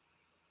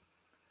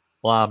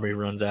 Well, Aubrey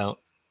runs out.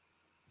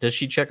 Does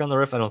she check on the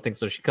ref? I don't think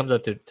so. She comes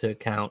up to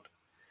count.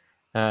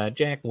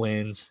 Jack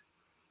wins,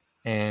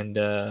 and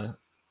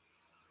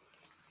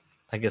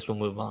I guess we'll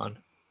move on.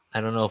 I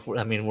don't know if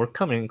we're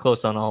coming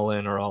close on All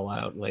In or All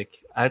Out. Like,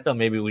 I thought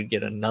maybe we'd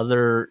get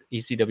another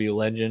ECW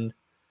legend,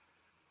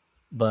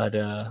 but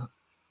I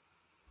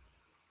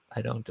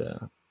don't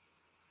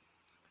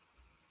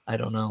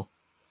know.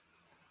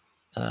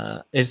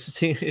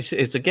 It's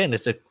again,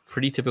 it's a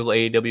pretty typical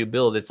AEW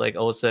build. It's like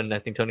all of a sudden I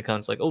think Tony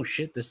Khan's like, oh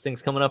shit, this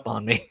thing's coming up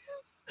on me.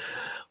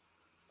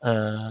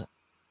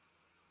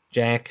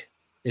 Jack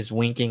is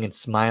winking and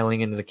smiling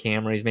into the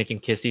camera. He's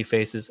making kissy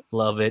faces.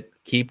 Love it.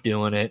 Keep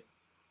doing it.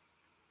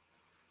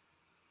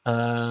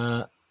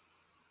 And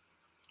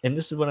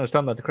this is when I was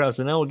talking about the crowd.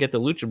 So now we'll get the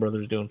Lucha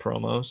Brothers doing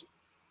promos,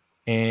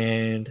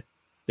 and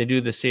they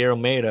do the Sierra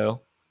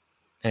Mato,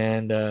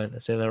 and did I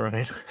say that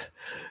right?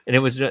 And it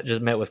was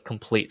just met with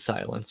complete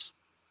silence.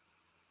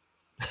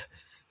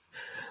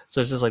 So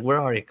it's just like, where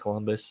are you,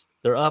 Columbus?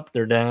 They're up,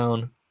 they're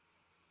down.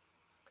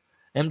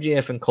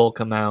 MJF and Cole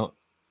come out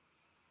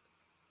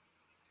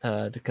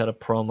to cut a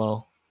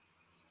promo,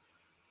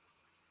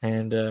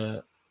 and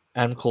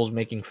Adam Cole's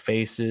making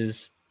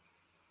faces.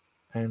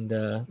 And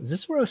is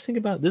this where I was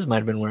thinking about? This might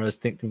have been where I was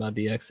thinking about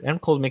DX. Adam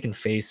Cole's making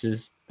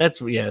faces. That's,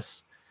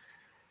 yes.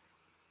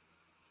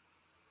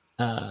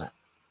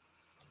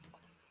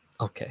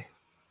 Okay.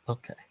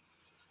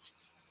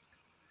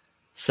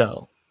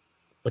 So,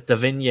 with the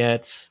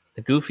vignettes,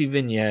 the goofy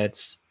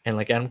vignettes, and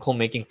like Adam Cole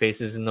making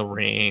faces in the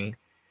ring,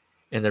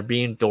 and they're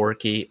being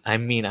dorky. I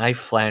mean, I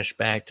flash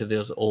back to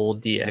those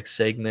old DX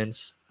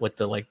segments with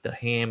the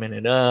hamming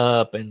it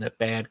up and the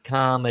bad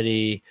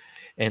comedy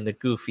and the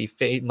goofy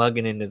face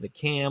mugging into the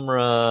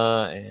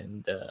camera,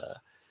 and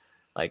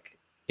like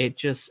it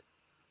just,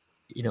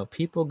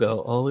 people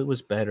go, oh, it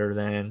was better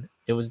then,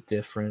 it was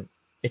different.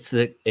 It's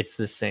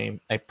the same.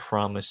 I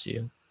promise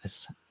you. I've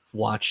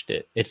watched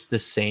it. It's the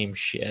same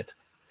shit.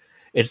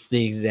 It's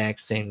the exact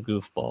same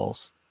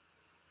goofballs.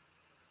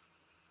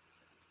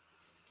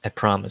 I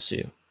promise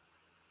you.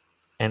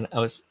 And I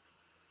was.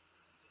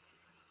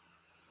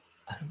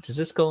 Does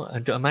this go?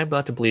 Am I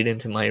about to bleed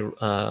into my?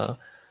 What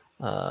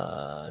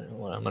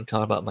I'm going to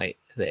talk about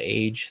the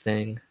age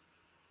thing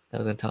that I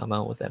was going to talk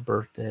about with that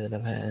birthday that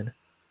I've had.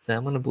 So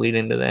I'm going to bleed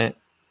into that.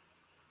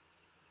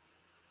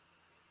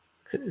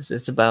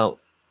 It's about,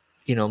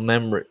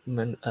 memories.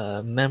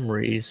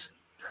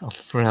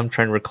 I'm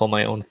trying to recall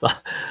my own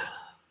thought.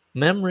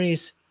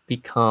 Memories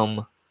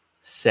become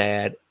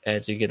sad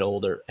as you get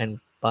older, and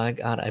by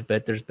God, I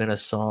bet there's been a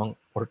song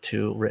or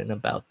two written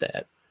about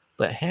that.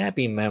 But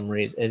happy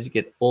memories as you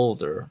get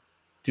older,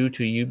 due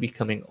to you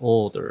becoming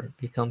older,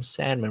 become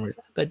sad memories.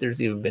 I bet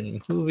there's even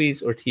been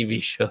movies or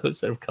TV shows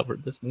that have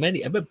covered this.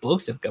 I bet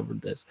books have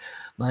covered this.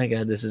 My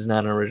God, this is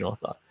not an original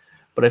thought.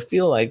 But I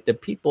feel like the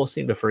people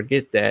seem to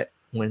forget that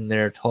when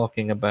they're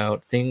talking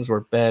about things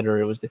were better.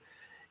 It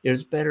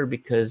was better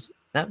because,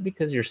 not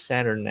because you're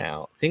sadder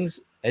now. Things,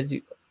 as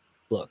you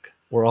look,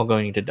 we're all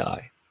going to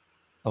die.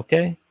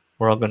 Okay?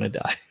 We're all going to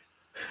die.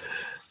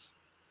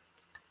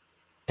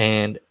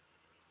 And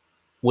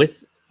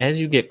as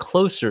you get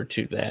closer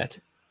to that,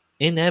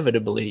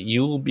 inevitably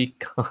you will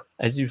become,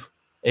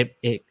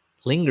 it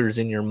lingers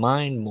in your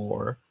mind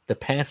more, the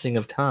passing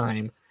of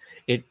time.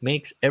 It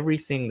makes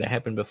everything that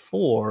happened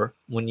before,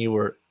 when you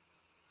were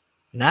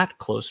not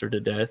closer to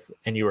death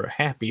and you were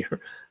happier,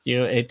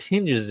 it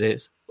tinges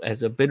it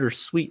as a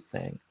bittersweet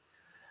thing.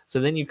 So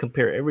then you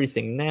compare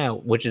everything now,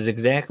 which is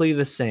exactly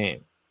the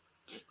same,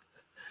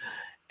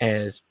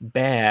 as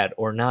bad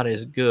or not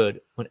as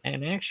good, when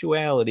in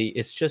actuality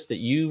it's just that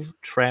you've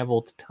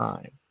traveled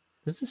time.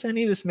 Does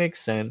any of this make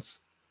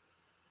sense?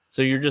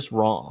 So you're just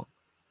wrong.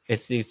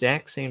 It's the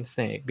exact same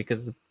thing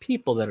because the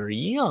people that are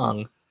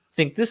young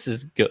think this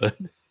is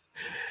good.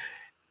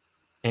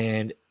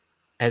 And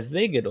as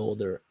they get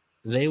older,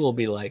 they will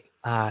be like,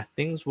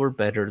 things were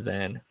better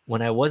then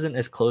when I wasn't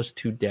as close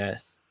to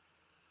death.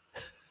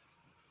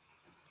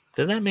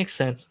 Does that make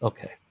sense?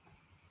 Okay.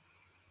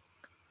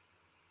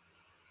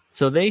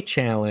 So they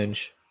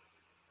challenge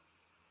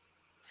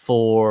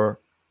for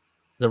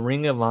the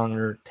Ring of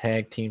Honor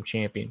Tag Team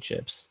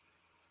Championships.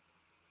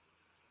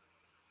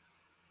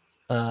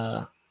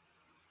 I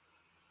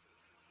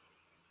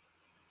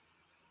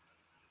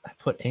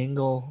put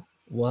angle.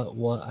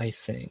 What I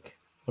think.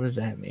 What does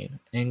that mean?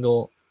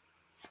 Angle.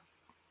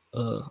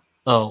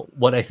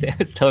 What I think.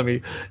 It's telling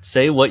me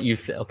say what you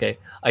think. Okay,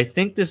 I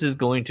think this is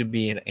going to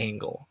be an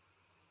angle,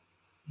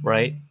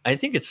 right? I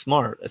think it's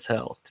smart as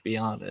hell, to be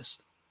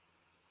honest,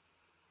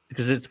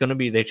 because it's going to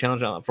be they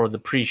challenge for the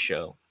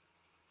pre-show.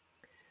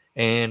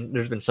 And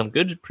there's been some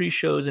good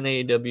pre-shows in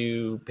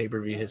AEW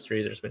pay-per-view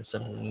history. There's been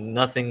some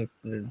nothing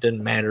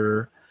didn't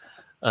matter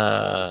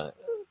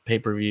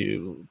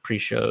pay-per-view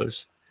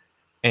pre-shows,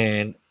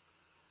 and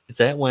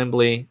it's at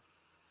Wembley.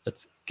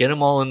 Let's get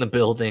them all in the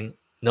building.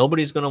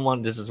 Nobody's going to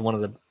want this. Is one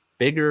of the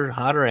bigger,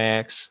 hotter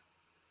acts.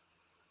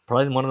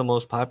 Probably one of the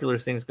most popular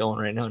things going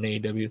right now in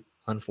AEW,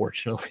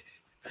 unfortunately.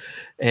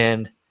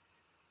 And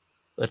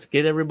let's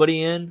get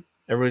everybody in.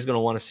 Everybody's going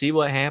to want to see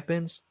what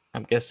happens.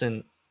 I'm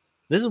guessing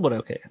this is what,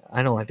 okay,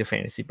 I don't like the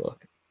fantasy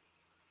book.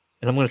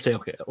 And I'm going to say,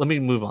 okay, let me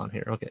move on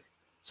here. Okay.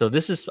 So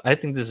I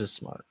think this is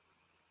smart.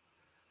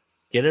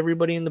 Get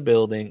everybody in the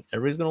building.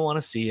 Everybody's going to want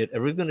to see it.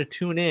 Everybody's going to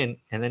tune in.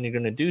 And then you're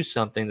going to do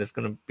something that's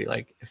going to be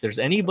like, if there's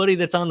anybody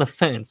that's on the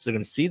fence, they're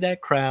going to see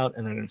that crowd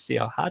and they're going to see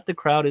how hot the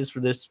crowd is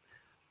for this.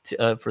 This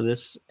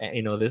is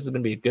going to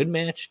be a good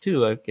match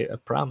too. I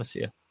promise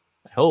you.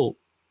 I hope.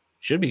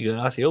 Should be good.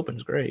 Aussie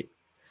Open's great.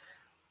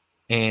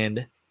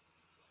 And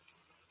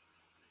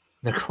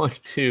they're going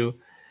to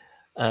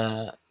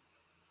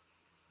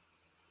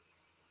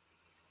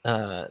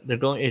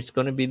it's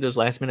going to be those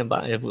last minute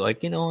buy of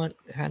like, you know what,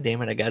 god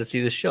damn it, I got to see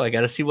this show. I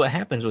got to see what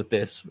happens with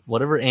this,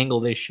 whatever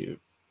angle they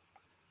shoot.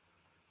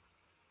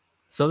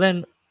 So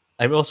then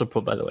I also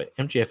put, by the way,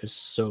 MJF is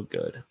so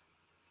good,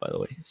 by the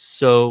way,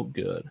 so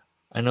good.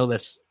 I know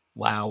that's,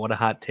 wow, what a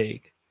hot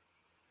take.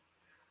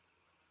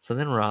 So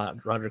then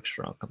Roderick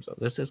Strong comes up.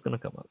 This is going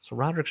to come up. So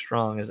Roderick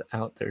Strong is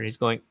out there. He's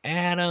going,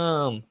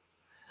 Adam.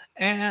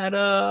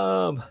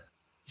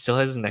 He still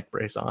has his neck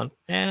brace on.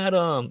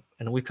 Adam.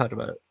 And we've talked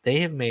about it. They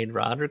have made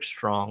Roderick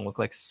Strong look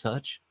like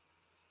such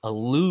a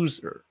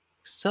loser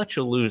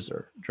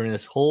during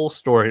this whole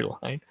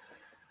storyline.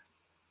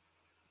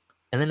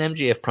 And then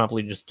MJF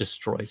promptly just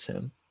destroys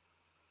him.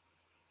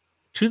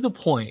 To the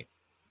point.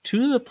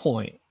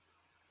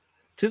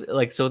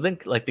 So then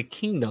the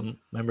Kingdom,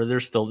 remember,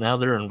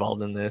 they're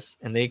involved in this,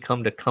 and they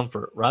come to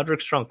comfort.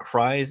 Roderick Strong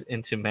cries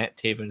into Matt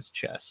Taven's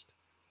chest.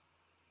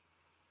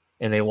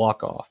 And they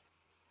walk off.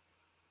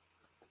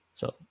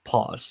 So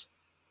pause.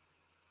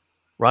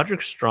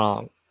 Roderick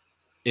Strong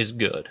is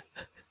good.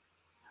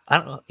 I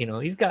don't know,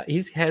 he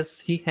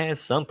has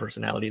some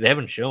personality. They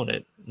haven't shown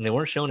it, and they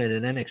weren't showing it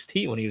in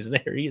NXT when he was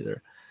there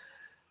either.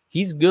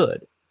 He's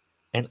good,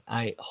 and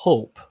I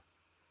hope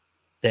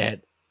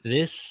that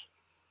this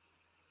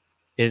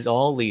is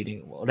all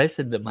leading. What I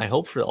said, that my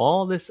hope for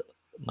all this,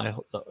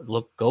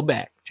 go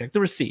back, check the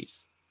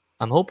receipts.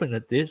 I'm hoping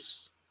that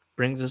this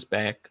brings us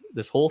back.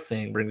 This whole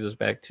thing brings us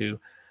back to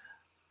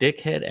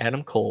dickhead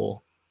Adam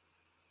Cole,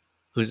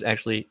 who's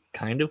actually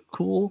kind of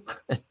cool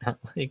and not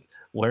like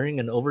wearing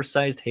an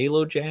oversized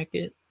Halo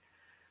jacket,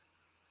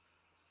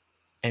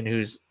 and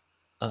who's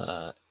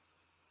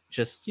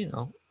just,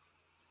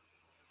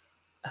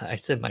 I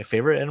said my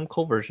favorite Adam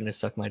Cole version is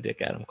Suck My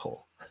Dick Adam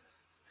Cole.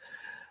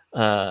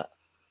 And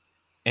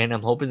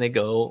I'm hoping they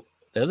go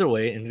the other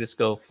way and just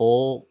go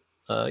full,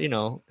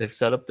 they've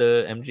set up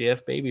the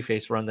MJF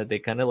babyface run that they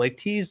kind of like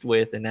teased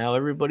with, and now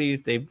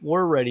they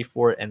were ready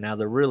for it, and now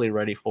they're really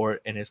ready for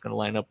it, and it's going to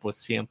line up with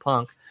CM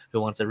Punk, who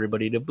wants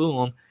everybody to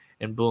boo him,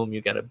 and boom,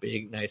 you got a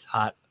big, nice,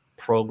 hot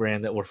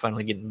program that we're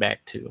finally getting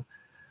back to.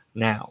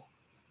 Now,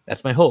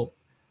 that's my hope.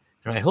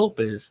 And my hope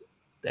is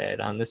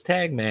that on this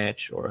tag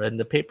match or in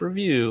the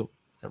pay-per-view,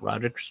 that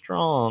Roderick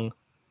Strong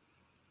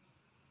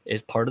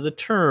is part of the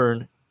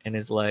turn and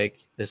is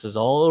like, this is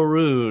all a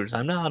ruse.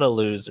 I'm not a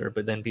loser.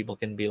 But then people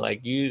can be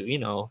like, he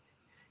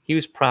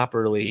was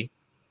properly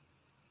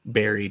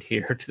buried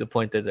here to the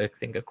point that I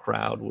think a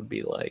crowd would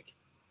be like,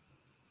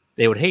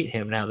 they would hate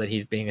him now that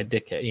he's being a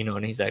dickhead,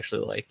 and he's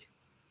actually like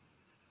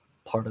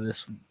part of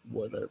this,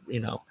 whatever,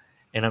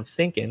 And I'm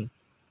thinking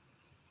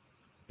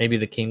maybe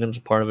the Kingdom's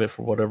a part of it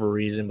for whatever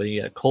reason, but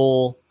you got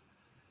Cole,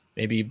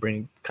 maybe you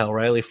bring Kyle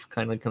O'Reilly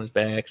kind of comes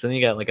back. So then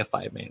you got like a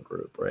 5-man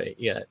group, right?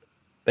 You got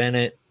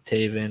Bennett,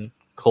 Taven,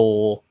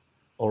 Cole,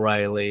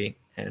 O'Reilly,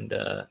 and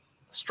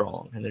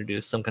Strong, and they're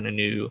doing some kind of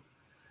new.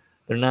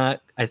 They're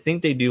not. I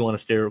think they do want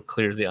to steer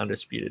clear of the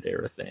Undisputed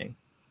Era thing.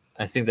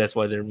 I think that's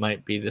why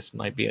this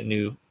might be a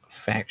new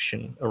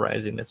faction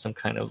arising. That's some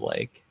kind of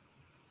like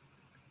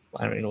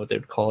I don't even know what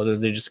they'd call it.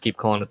 They just keep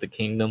calling it the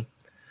Kingdom.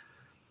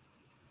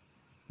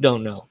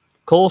 Don't know.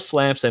 Cole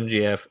slaps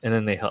MJF, and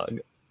then they hug.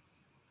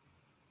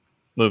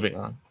 Moving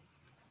on.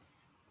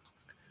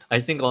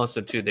 I think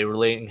also, too, they were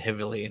laying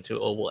heavily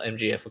into, oh, well,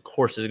 MJF, of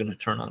course, is going to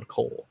turn on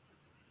Cole.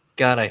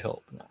 God, I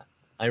hope not.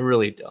 I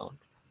really don't.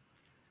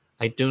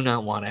 I do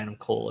not want Adam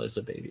Cole as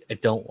a baby. I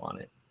don't want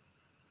it.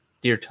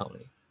 Dear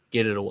Tony,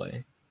 get it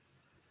away.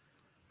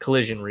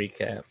 Collision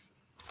recap.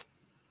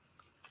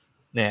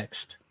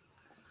 Next.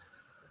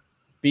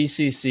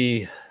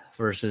 BCC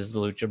versus the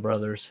Lucha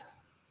Brothers.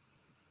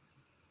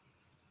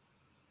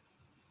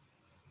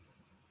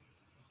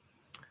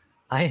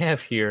 I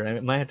have here, I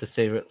might have to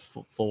save it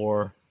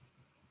for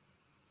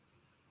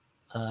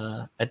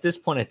at this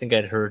point, I think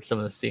I'd heard some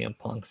of the CM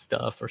Punk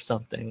stuff or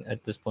something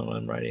at this point when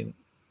I'm writing,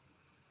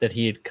 that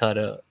he had cut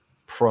a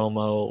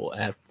promo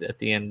at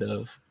the end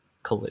of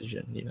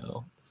Collision,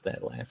 it's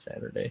that last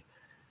Saturday.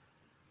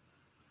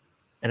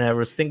 And I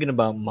was thinking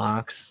about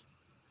Mox,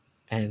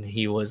 and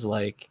he was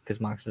like, because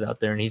Mox is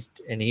out there,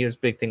 and he was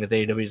big thing with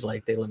AEW. He's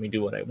like, they let me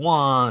do what I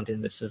want,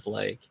 and this is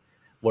like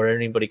where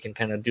anybody can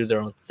kind of do their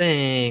own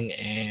thing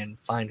and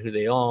find who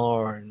they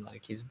are, and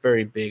like he's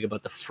very big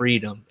about the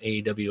freedom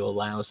AEW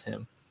allows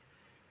him.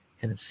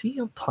 And then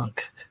CM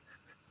Punk,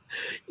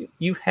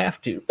 you have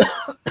to.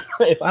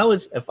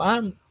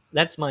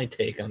 That's my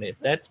take on it. If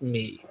that's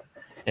me,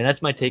 and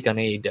that's my take on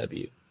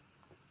AEW.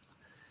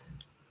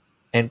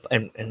 And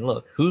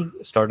look, who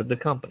started the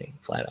company?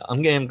 Flat out,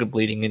 I'm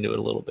bleeding into it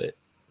a little bit.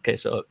 Okay,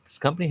 so this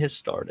company has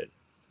started,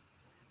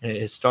 and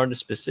it has started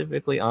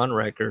specifically on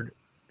record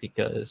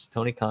because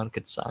Tony Khan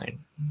could sign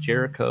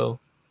Jericho,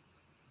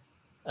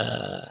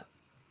 the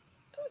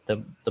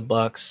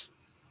Bucks,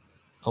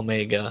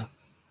 Omega,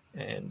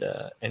 and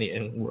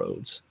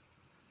Rhodes,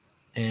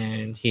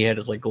 and he had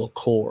his like little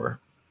core,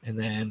 and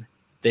then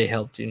they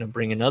helped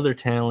bring in other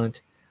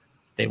talent.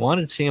 They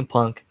wanted CM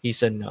Punk. He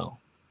said no.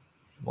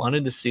 He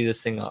wanted to see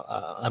this thing.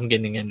 I'm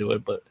getting into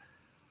it, but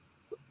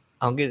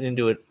I'll get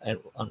into it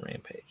on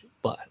Rampage.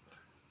 But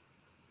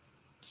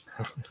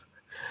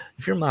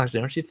if you're Moxley,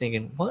 aren't you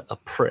thinking, what a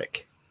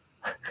prick?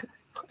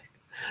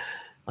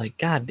 Like,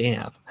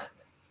 goddamn.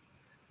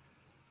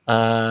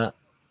 Like,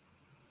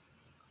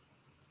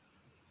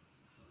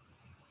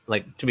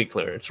 to be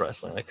clear, it's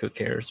wrestling. Like, who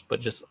cares? But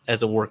just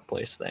as a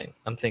workplace thing,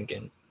 I'm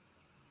thinking,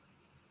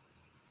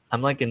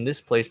 I'm like in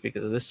this place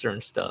because of this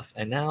certain stuff,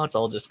 and now it's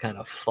all just kind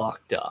of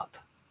fucked up.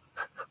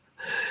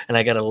 And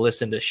I got to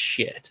listen to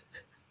shit.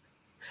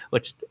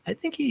 Which I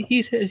think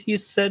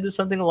he's said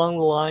something along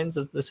the lines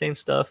of the same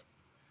stuff.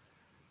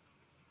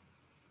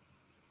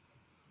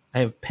 I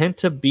have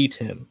Penta beat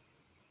him.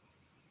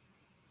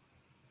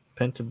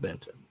 Penta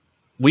bent him.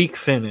 Weak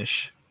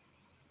finish.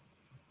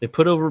 They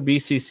put over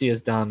BCC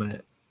as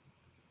dominant.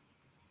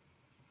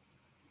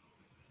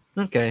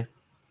 Okay.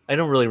 I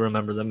don't really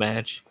remember the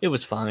match. It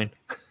was fine.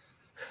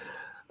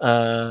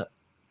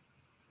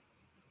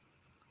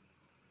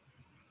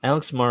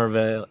 Alex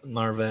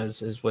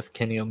Marvez is with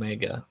Kenny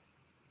Omega,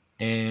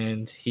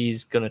 and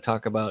he's going to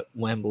talk about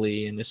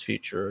Wembley and his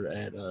future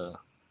at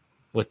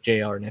with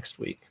JR next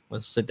week.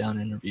 Let's sit down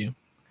interview.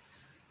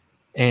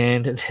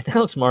 And then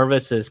Alex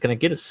Marvez says, "Can I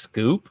get a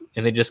scoop?"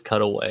 And they just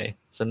cut away.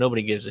 So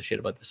nobody gives a shit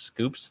about the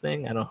scoops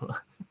thing. I don't know.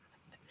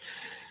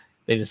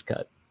 They just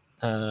cut.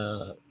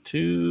 What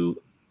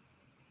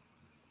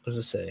does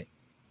it say?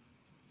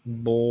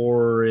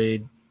 No.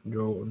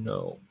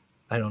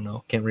 I don't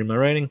know. Can't read my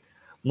writing.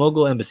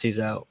 Mogul Embassy's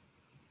out.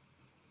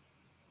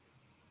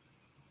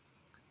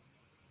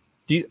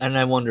 And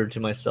I wondered to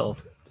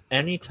myself,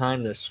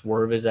 anytime the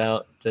Swerve is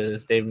out,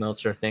 does Dave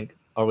Meltzer think,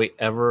 are we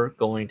ever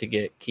going to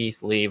get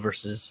Keith Lee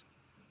versus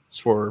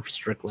Swerve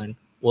Strickland?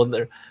 Will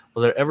there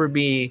ever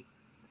be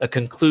a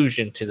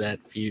conclusion to that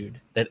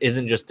feud that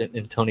isn't just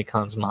in Tony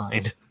Khan's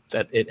mind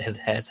that it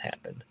has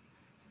happened?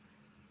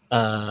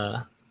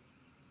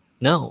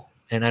 No,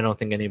 and I don't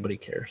think anybody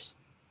cares.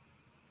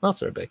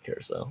 Meltzer a bit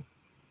cares though.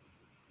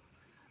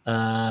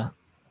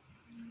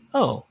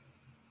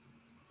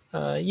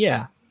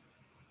 Yeah.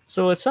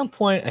 So at some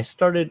point I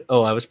started.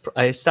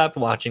 I stopped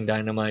watching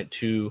Dynamite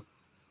to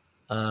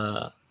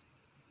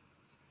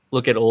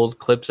look at old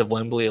clips of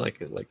Wembley,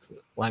 like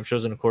live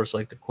shows, and of course,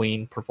 like the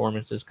Queen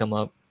performances come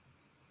up.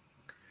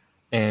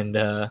 And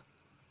I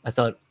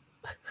thought,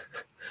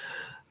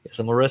 yes,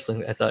 I'm a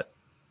wrestling. I thought,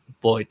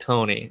 boy,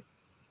 Tony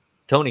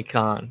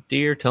Khan,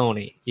 dear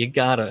Tony, you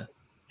gotta,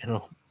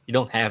 you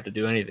don't have to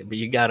do anything, but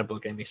you gotta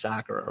book Emi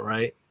Sakura,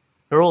 right?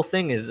 Her whole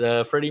thing is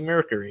Freddie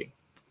Mercury.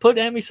 Put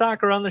Emi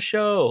Sakura on the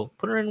show.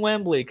 Put her in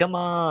Wembley. Come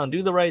on,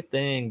 do the right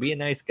thing. Be a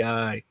nice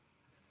guy.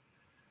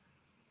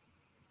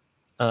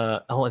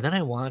 And then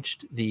I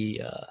watched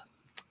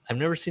I've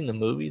never seen the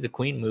movie, the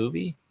Queen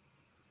movie,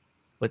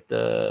 with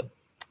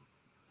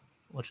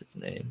what's his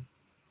name?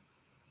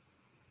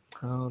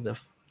 Oh, the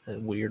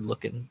weird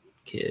looking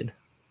kid.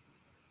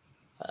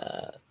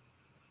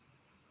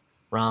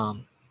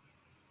 Ram,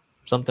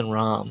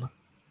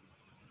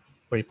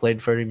 where he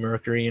played Freddie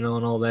Mercury, and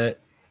all that.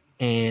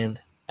 And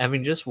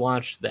having just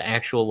watched the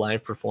actual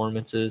live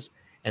performances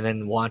and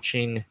then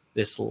watching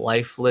this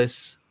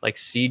lifeless, like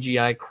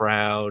CGI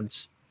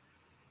crowds,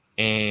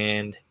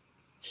 and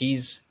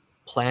he's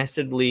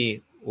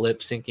placidly lip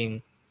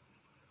syncing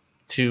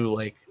to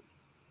like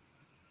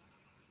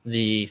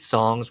the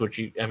songs, which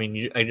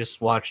I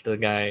just watched the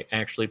guy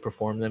actually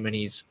perform them, and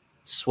he's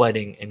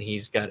sweating and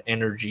he's got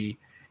energy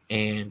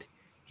and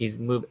he's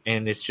moving,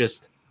 and it's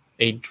just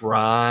a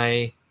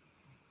dry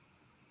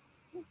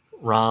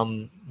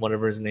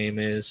whatever his name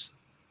is,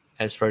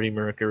 as Freddie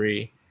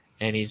Mercury,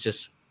 and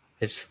his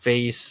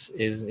face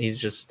is, he's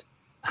just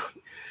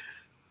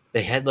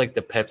they had like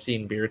the Pepsi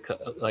and beer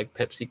like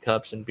Pepsi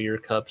cups and beer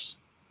cups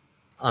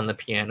on the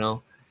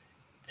piano,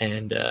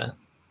 and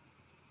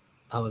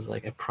I was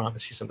like, I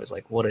promise you, somebody's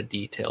like, what a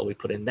detail we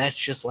put in. That's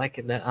just like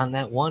that on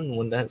that one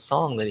when that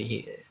song that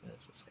he.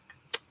 It's just like,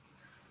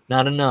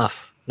 not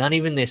enough. Not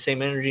even the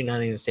same energy.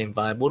 Not even the same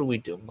vibe. What do we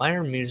do? Why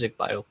are music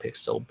biopics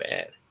so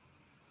bad?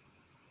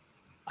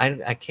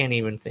 I can't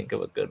even think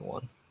of a good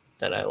one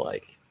that I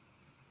like.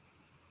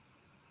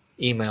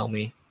 Email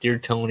me,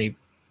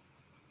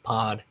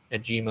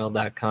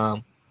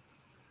 deartonypod@gmail.com.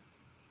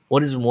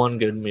 What is one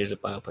good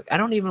music biopic? I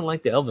don't even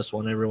like the Elvis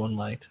one everyone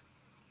liked.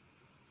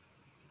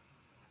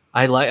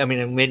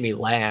 It made me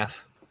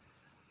laugh.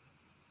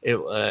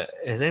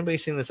 Has anybody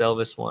seen this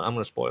Elvis one? I'm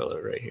going to spoil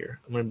it right here.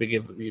 I'm going to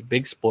give you a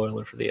big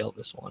spoiler for the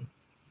Elvis one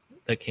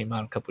that came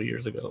out a year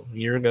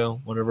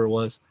ago, whatever it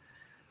was.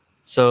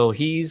 So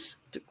he's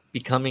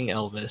becoming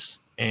Elvis,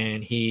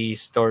 and he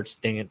starts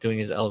doing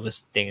his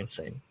Elvis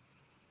dancing,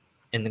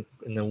 and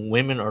the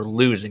women are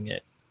losing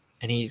it.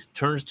 And he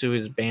turns to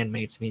his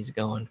bandmates and he's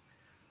going,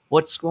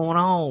 "What's going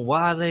on?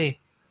 Why are they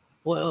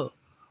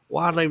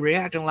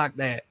reacting like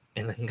that?"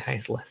 And the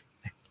guy's like,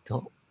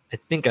 I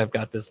think I've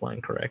got this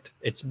line correct.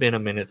 It's been a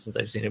minute since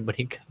I've seen it, but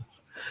he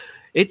goes,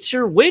 "It's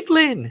your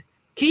wiggling.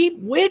 Keep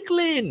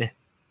wiggling."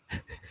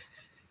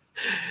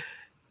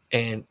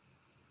 And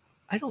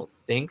I don't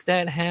think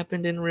that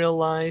happened in real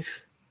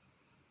life.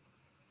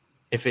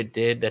 If it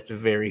did, that's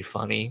very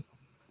funny.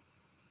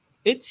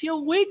 It's your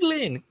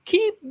wiggling.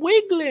 Keep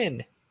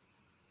wiggling.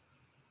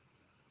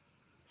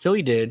 So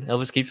he did.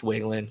 Elvis keeps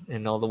wiggling,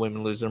 and all the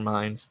women lose their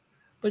minds.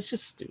 But it's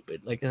just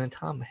stupid. Like, and then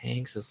Tom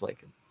Hanks is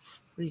like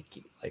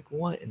freaky. Like,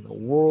 what in the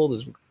world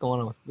is going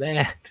on with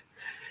that?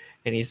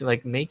 And he's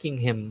like making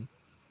him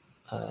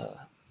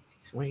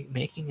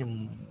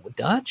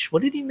Dutch.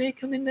 What did he make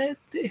him in that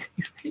thing?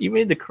 You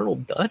made the Colonel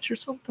Dutch or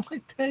something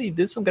like that. He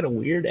did some kind of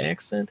weird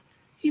accent.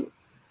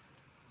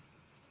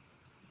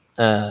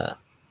 But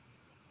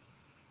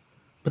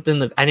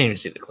then I didn't even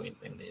see the Queen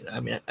thing. I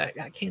mean,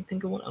 I can't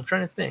think of one. I'm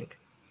trying to think.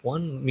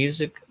 One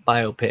music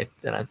biopic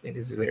that I think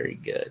is very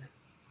good.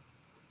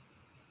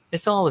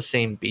 It's all the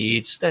same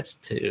beats. That's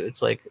two.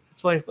 It's like,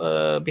 that's why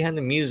Behind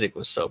the Music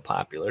was so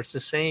popular. It's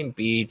the same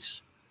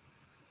beats.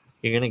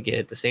 You're gonna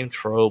get the same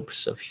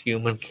tropes of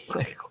human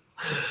like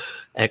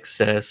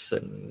excess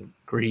and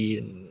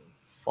greed and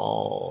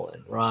fall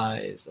and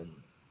rise. And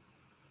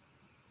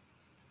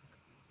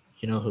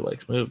you know who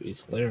likes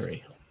movies?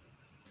 Larry.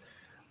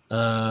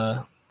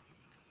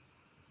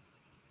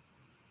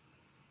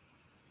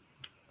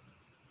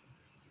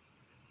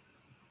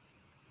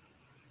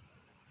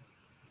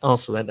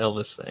 Also, that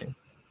Elvis thing.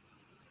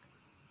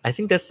 I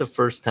think that's the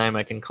first time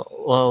I can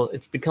call. Well,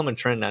 it's become a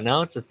trend now.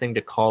 Now it's a thing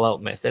to call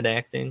out method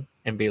acting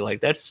and be like,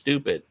 "That's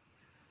stupid."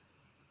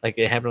 Like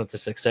it happened with the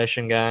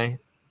Succession guy,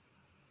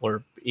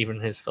 or even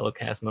his fellow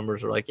cast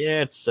members were like,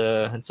 "Yeah, it's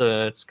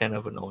kind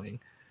of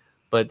annoying."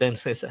 But then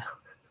there's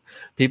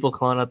people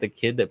calling out the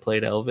kid that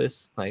played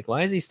Elvis. Like,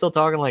 why is he still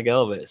talking like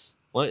Elvis?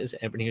 What is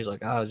happening? He was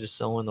like, "I was just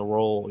so in the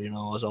role,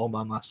 I was all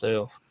by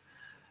myself."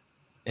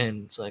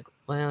 And it's like,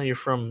 well, you're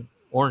from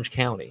Orange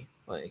County,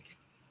 like,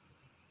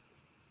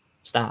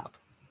 stop.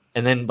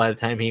 And then by the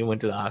time he went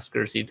to the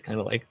Oscars, he'd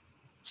kind of like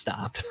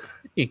stopped.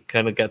 He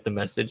kind of got the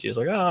message. He was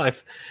like, "Oh,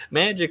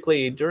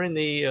 magically during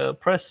the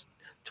press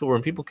tour,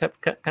 and people kept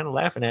kind of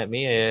laughing at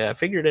me, I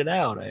figured it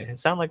out. I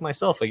sound like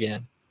myself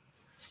again."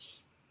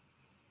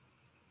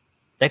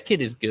 That kid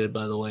is good,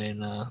 by the way.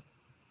 And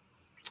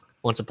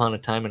Once Upon a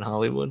Time in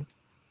Hollywood,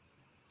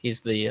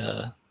 he's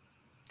the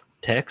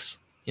Tex,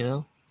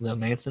 the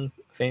Manson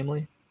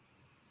family.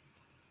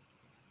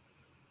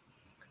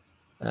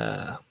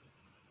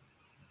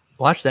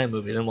 Watch that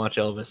movie, then watch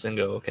Elvis and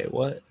go, okay,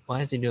 what? Why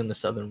is he doing the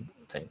Southern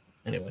thing?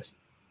 Anyways,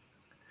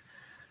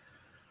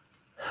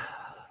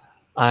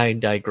 I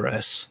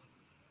digress.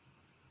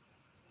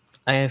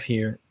 I have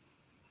here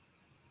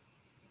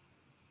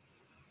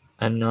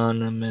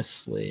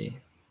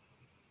anonymously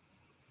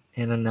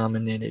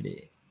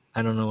anonymity.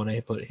 I don't know what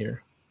I put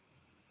here.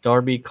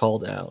 Darby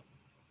called out.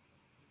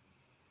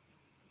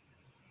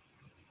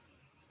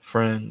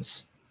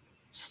 Friends.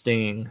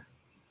 Sting.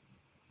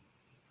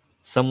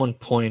 Someone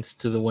points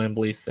to the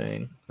Wembley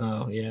thing.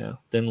 Oh, yeah.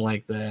 Didn't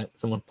like that.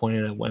 Someone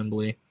pointed at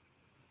Wembley.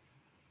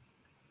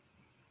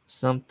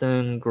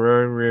 Something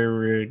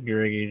Greg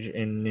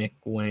and Nick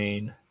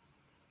Wayne.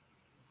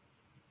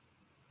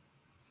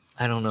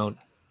 I don't know.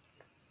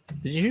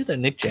 Did you hear that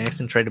Nick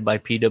Jackson tried to buy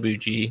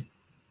PWG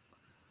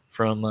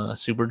from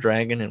Super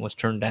Dragon and was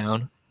turned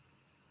down?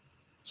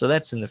 So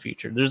that's in the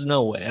future. There's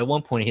no way. At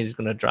one point, he's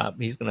going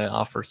to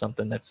offer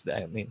something that's,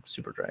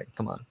 Super Dragon.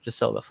 Come on, just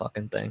sell the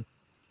fucking thing.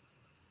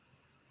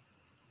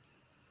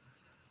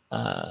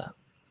 I'm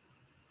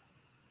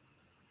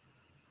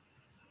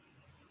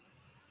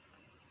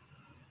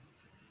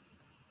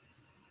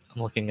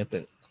looking at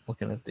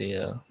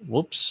the,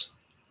 whoops.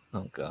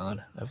 Oh,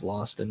 God, I've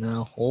lost it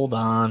now. Hold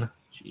on.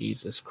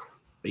 Jesus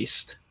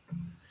Christ.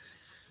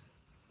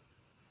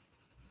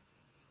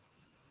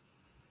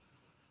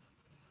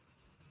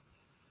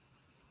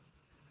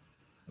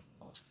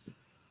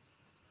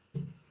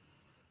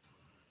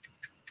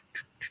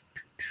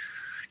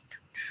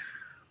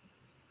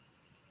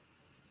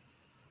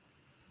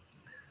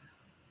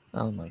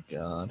 Oh my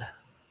God.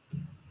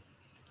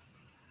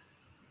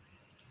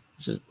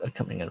 This is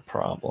becoming a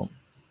problem.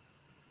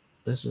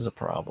 This is a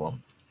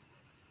problem.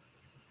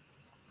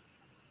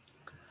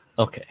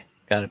 Okay,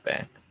 got it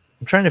back.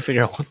 I'm trying to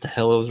figure out what the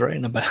hell I was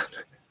writing about.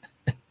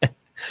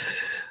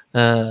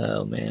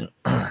 Oh, man.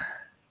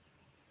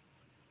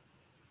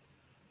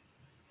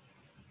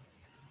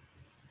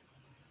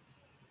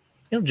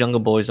 Jungle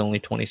Boy's only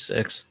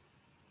 26.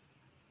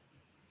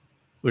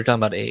 We were talking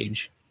about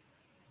age.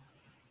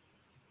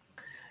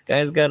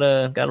 Guy's got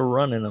a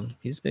run in him.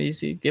 He's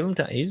give him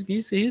time. He's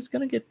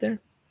gonna get there.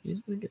 He's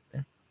gonna get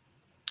there.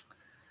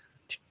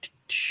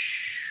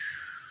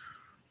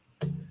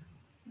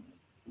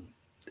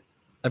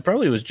 I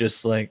probably was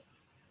just like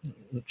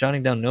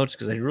jotting down notes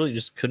because I really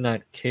just could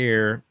not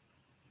care.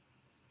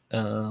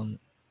 I'm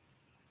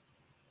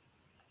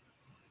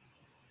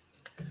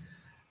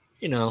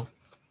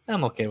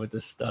okay with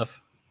this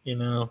stuff.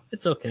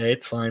 It's okay.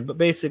 It's fine. But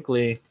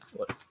basically, is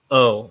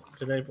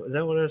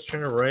that what I was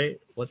trying to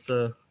write?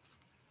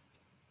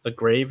 A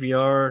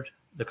graveyard,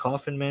 the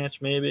coffin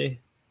match, maybe?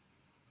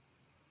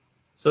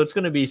 So it's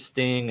going to be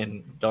Sting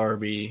and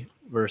Darby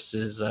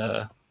versus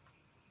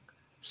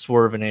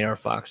Swerve and AR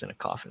Fox in a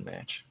coffin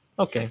match.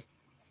 Okay.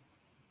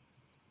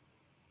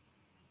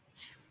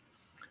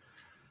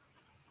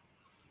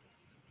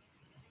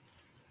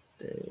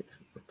 Dave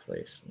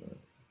replacement.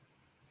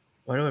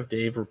 Why do I have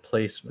Dave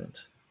replacement?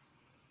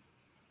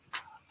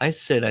 I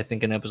said, I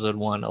think in episode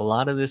 1, a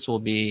lot of this will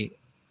be,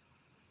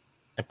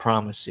 I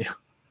promise you,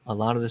 a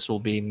lot of this will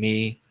be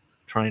me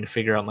trying to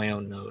figure out my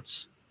own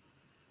notes.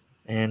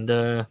 And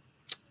that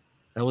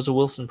was a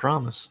Wilson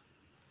promise.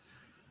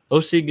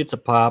 OC gets a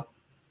pop.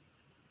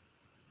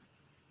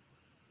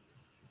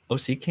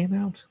 OC came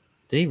out?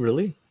 Did he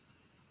really?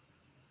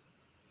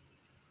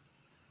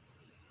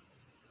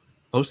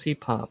 OC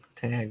pop,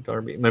 tag,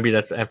 Darby. Maybe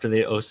that's after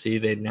the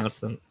OC, they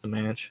announced the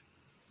match.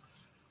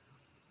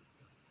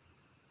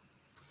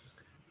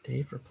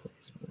 Dave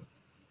replacement.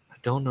 I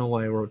don't know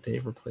why I wrote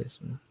Dave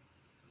replacement.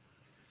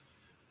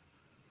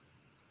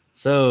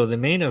 So the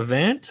main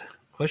event?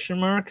 Question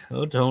mark?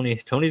 Oh, Tony.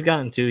 Tony's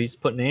gotten to. He's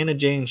putting Anna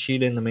Jay and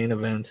Sheeta in the main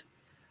event.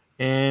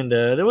 And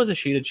there was a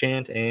Sheeta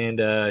chant,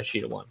 and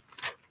Sheeta won.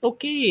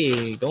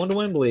 Okay, going to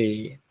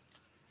Wembley.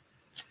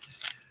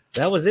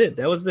 That was it.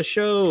 That was the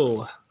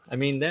show. I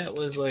mean, that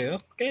was like,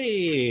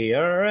 okay,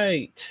 all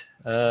right.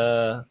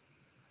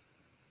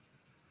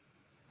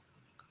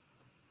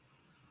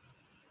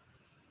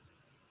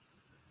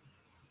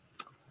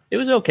 It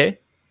was okay.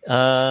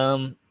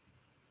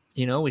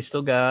 We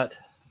still got,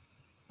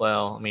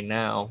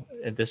 now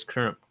at this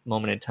current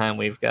moment in time,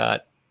 we've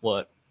got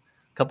a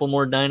couple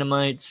more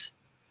dynamites,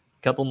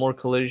 a couple more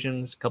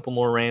collisions, a couple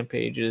more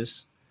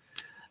rampages.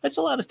 That's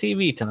a lot of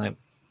TV time.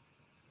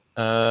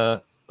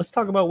 Let's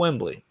talk about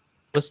Wembley.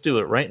 Let's do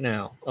it right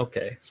now.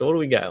 Okay, so what do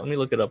we got? Let me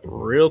look it up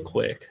real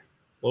quick.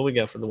 What do we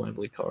got for the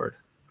Wembley card?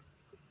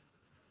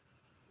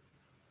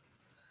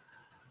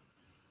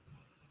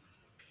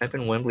 Type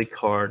in Wembley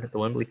card. The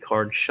Wembley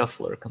card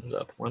shuffler comes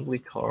up. Wembley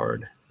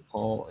card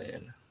all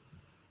in.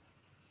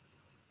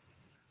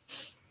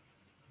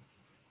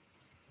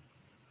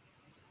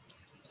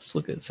 Let's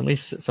look at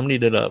somebody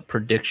did a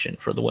prediction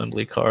for the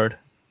Wembley card.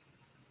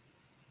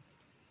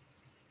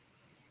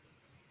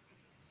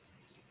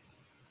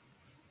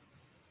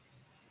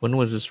 When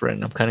was this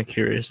written? I'm kind of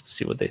curious to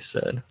see what they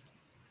said.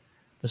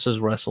 This is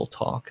Wrestle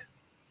Talk.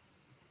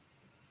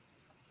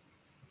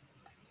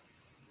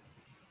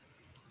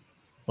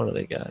 What do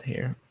they got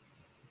here?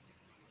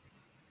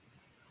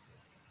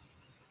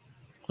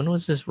 When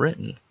was this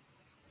written?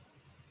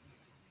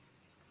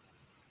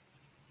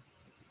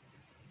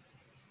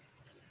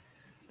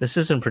 This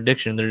isn't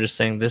prediction. They're just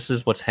saying this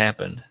is what's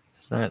happened.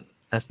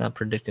 That's not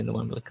predicting the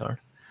Wembley card.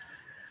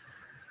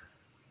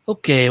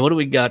 Okay, what do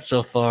we got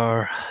so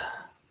far?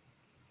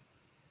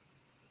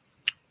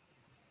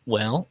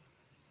 Well,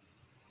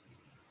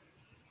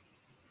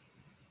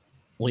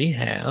 we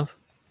have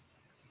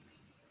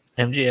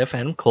MJF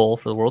Adam Cole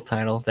for the world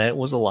title. That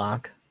was a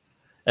lock.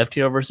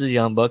 FTR versus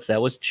Young Bucks.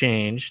 That was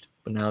changed,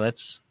 but now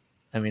that's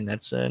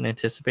an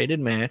anticipated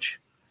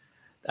match.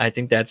 I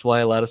think that's why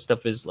a lot of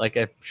stuff is like,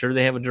 I'm sure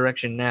they have a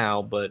direction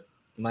now, but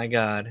my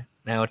God.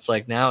 They're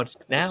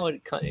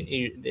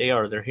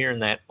hearing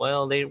that,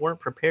 well, they weren't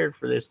prepared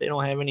for this. They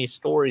don't have any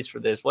stories for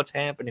this. What's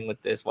happening with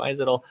this? Why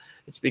is it all?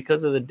 It's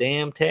because of the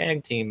damn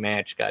tag team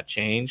match got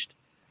changed.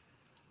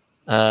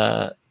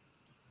 And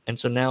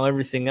so now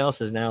everything else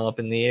is now up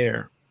in the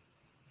air.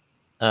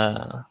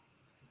 You're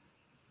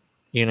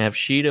going to have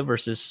Sheeta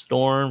versus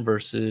Storm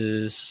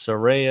versus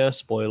Saraya.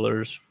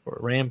 Spoilers for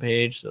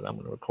Rampage that I'm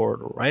going to record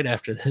right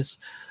after this.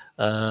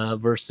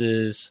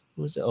 Versus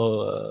who was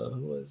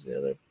the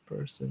other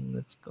person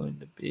that's going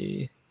to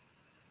be?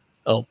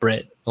 Oh,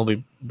 Britt. It'll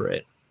be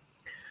Britt.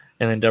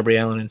 And then Darby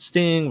Allin and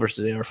Sting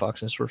versus AR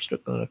Fox and Swerve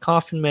Strickland in a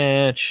coffin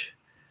match.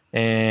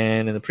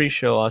 And in the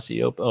pre-show,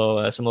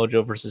 Samoa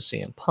Joe versus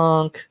CM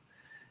Punk.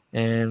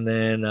 And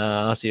then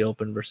Aussie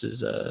Open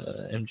versus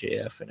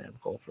MJF and Adam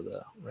Cole for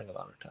the Ring of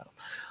Honor title.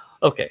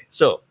 Okay,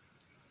 so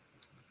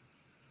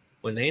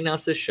when they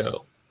announced this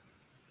show,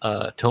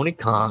 Tony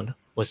Khan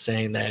was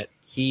saying that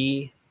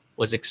he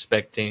was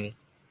expecting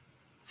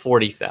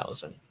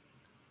 40,000,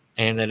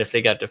 and that if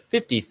they got to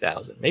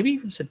 50,000, maybe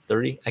even said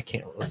 30. I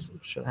can't listen.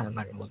 I'm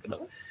not going to look it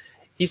up.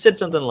 He said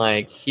something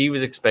like he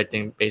was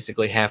expecting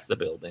basically half the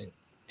building,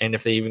 and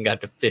if they even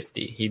got to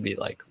 50, he'd be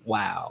like,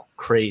 "Wow,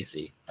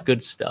 crazy,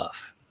 good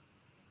stuff,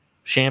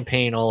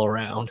 champagne all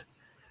around."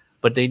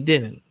 But they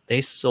didn't.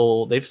 They've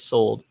sold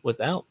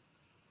without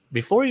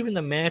before even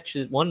the match.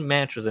 One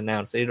match was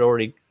announced. They'd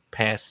already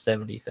passed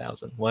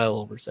 70,000, well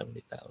over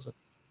 70,000.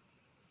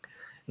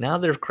 Now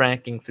they're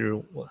cracking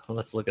through. Well,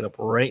 let's look it up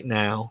right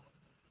now.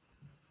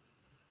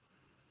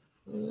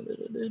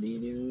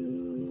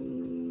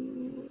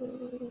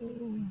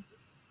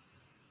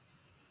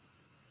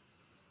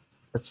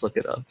 Let's look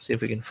it up. See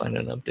if we can find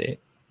an update.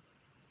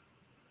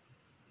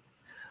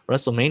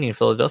 WrestleMania in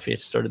Philadelphia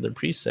started their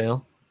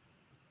pre-sale.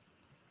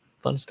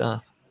 Fun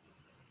stuff.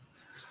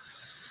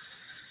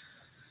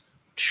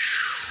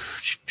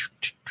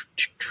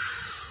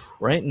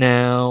 Right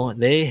now,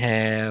 they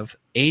have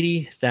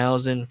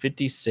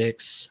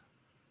 80,056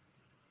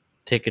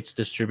 tickets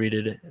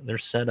distributed. They're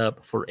set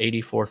up for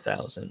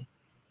 84,000.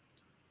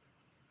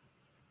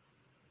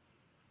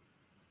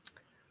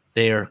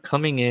 They are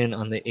coming in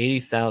on the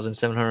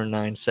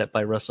 80,709 set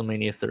by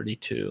WrestleMania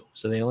 32.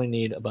 So they only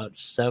need about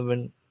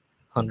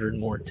 700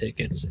 more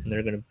tickets, and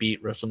they're going to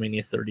beat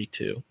WrestleMania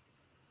 32.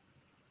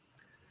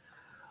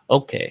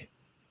 Okay.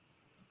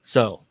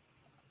 So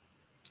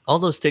all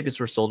those tickets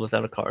were sold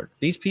without a card.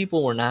 These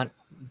people were not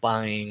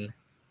buying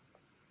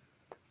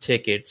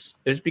tickets.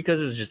 It was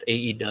because it was just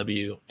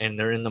AEW, and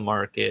they're in the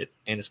market,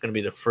 and it's going to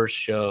be their first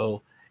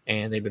show,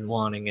 and they've been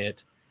wanting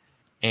it.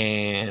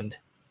 And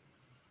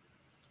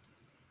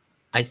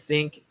I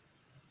think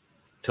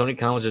Tony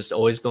Khan was just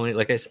always going,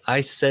 like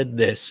I said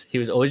this, he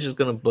was always just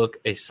going to book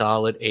a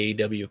solid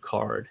AEW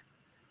card.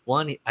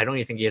 One, I don't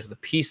even think he has the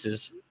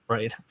pieces,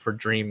 right, for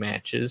dream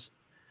matches.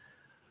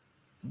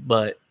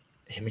 But,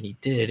 I mean, he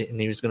did, and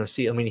he was going to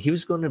see, I mean, he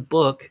was going to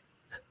book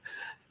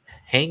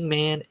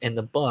Hangman and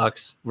the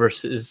Bucks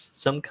versus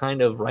some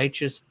kind of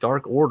righteous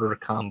Dark Order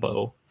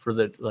combo for a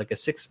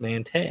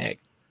 6-man tag.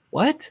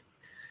 What?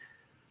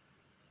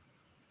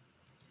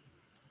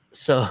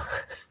 So,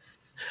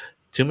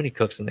 too many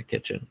cooks in the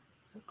kitchen.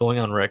 Going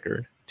on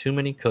record. Too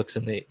many cooks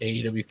in the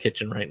AEW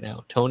kitchen right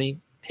now. Tony,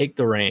 take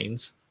the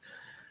reins.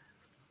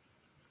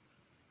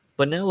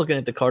 But now looking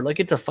at the card,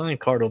 it's a fine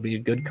card. It'll be a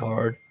good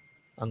card.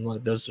 I'm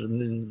like, those are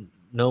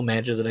no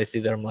matches that I see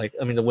there. I'm like,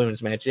 I mean, the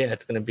women's match, yeah,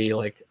 it's going to be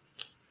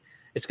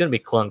it's going to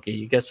be clunky.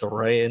 You get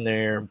Saraya in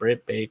there,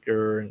 Britt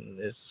Baker, and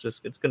it's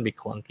going to be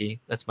clunky.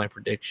 That's my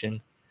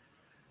prediction.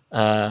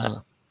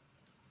 But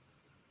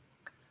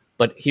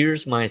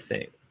here's my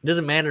thing. It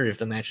doesn't matter if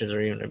the matches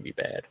are even going to be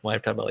bad. Well,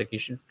 I've talked about, you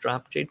should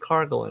drop Jade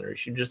Cargill in, or you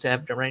should just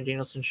have Ryan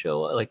Danielson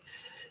show up.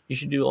 You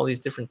should do all these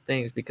different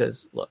things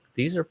because, look,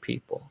 these are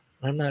people.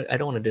 I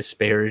don't want to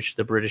disparage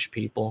the British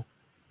people.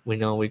 We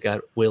know we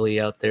got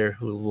Willie out there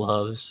who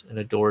loves and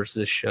adores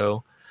this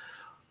show.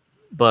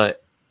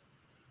 But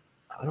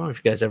I don't know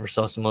if you guys ever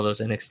saw some of those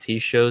NXT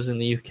shows in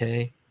the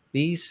UK.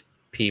 These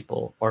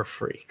people are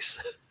freaks.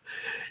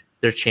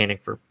 They're chanting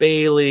for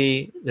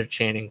Bayley. They're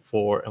chanting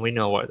for, and we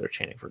know why they're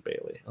chanting for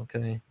Bayley.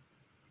 Okay,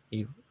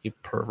 you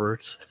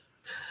perverts.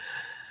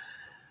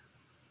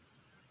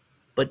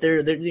 But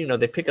they're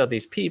they pick out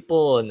these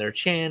people and they're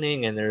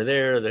chanting and they're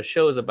there. The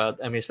show's about,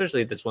 I mean, especially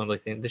at this Wembley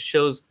thing. The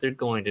show's going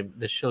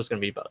to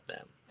be about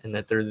them and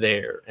that they're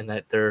there and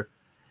that they're,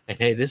 and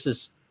hey,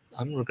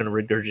 I'm going to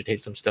regurgitate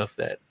some stuff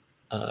that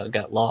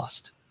got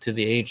lost to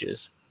the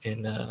ages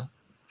in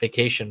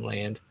Vacation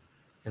Land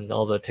and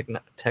all the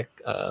tech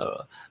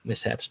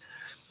mishaps.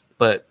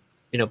 But,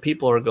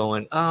 people are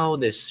going, oh,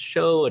 this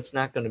show, it's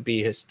not going to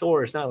be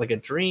historic. It's not like a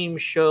dream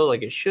show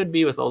like it should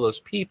be with all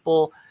those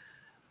people.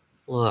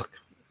 Look,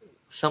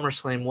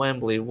 SummerSlam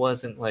Wembley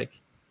wasn't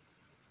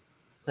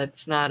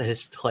that's not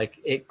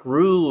it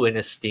grew in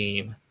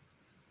esteem.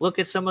 Look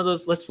at some of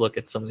those. Let's look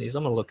at some of these.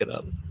 I'm going to look it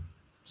up.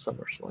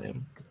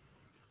 SummerSlam.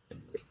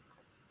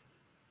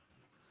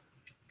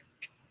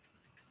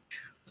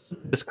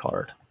 This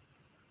card.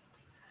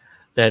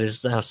 that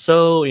is now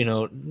so,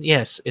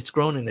 yes, it's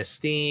grown in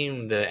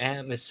esteem, the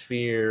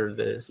atmosphere,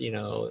 this,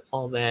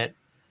 all that.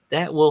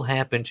 That will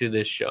happen to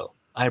this show.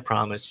 I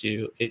promise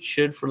you. It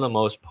should, for the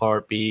most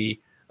part, be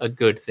a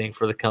good thing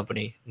for the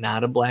company,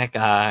 not a black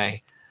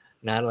eye,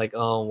 not like,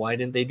 oh, why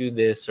didn't they do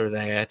this or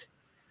that?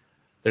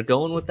 They're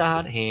going with the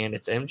hot hand.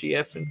 It's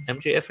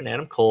MJF and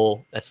Adam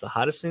Cole. That's the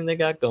hottest thing they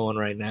got going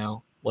right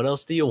now. What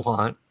else do you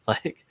want?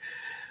 Like,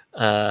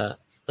 uh,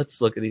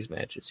 let's look at these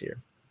matches here.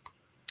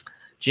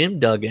 Jim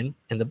Duggan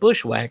and the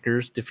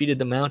Bushwhackers defeated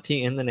the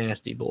Mountie and the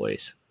Nasty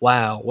Boys.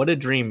 Wow, what a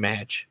dream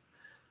match.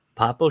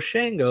 Papo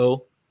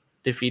Shango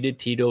defeated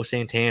Tito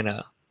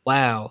Santana.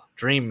 Wow,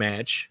 dream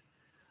match.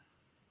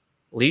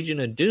 Legion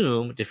of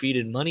Doom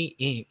defeated Money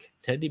Inc.,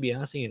 Ted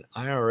DiBiase, and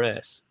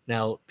IRS.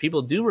 Now,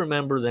 people do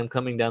remember them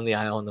coming down the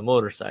aisle on the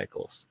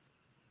motorcycles.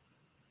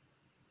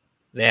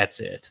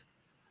 That's it.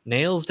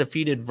 Nails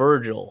defeated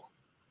Virgil.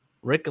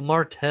 Rick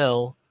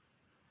Martel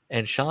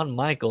and Shawn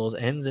Michaels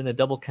ends in a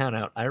double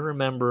countout. I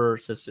remember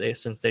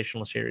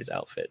Sensational Sherry's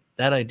outfit.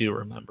 That I do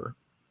remember.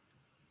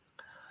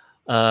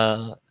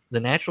 The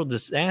Natural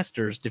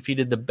Disasters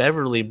defeated the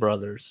Beverly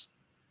Brothers.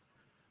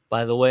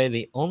 By the way,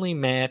 the only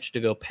match to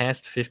go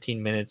past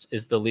 15 minutes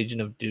is the Legion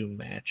of Doom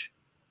match.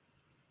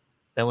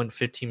 That went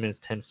 15 minutes,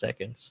 10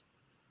 seconds.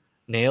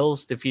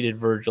 Nails defeated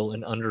Virgil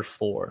in under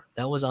 4.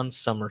 That was on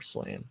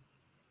SummerSlam.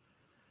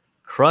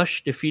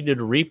 Crush defeated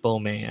Repo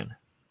Man.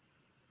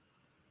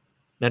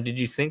 Now, did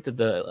you think that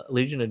the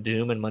Legion of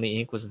Doom and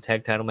Money Inc. was a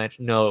tag title match?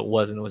 No, it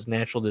wasn't. It was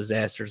Natural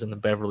Disasters and the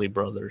Beverly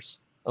Brothers.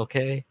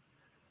 Okay?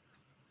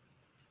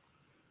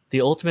 The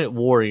Ultimate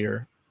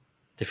Warrior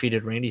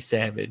defeated Randy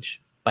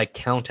Savage by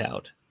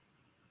countout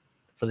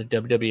for the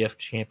WWF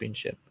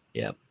Championship.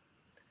 Yep.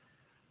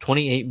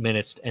 28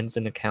 minutes ends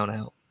in a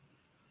countout.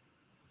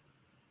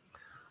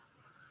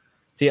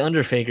 The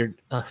Undertaker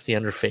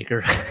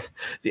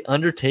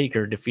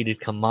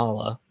defeated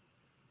Kamala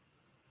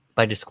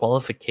by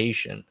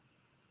disqualification.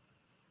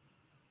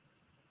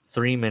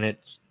 3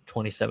 minutes,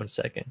 27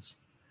 seconds.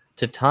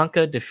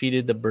 Tatanka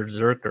defeated the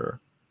Berserker.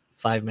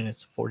 5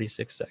 minutes,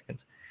 46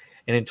 seconds.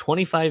 And in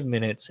 25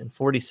 minutes and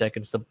 40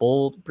 seconds, the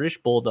British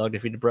Bulldog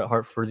defeated Bret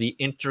Hart for the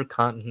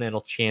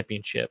Intercontinental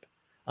Championship.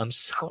 I'm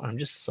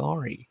just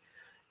sorry.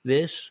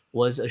 This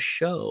was a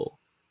show.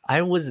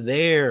 I was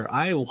there.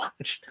 I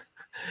watched.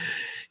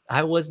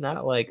 I was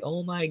not like,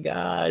 oh my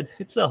God,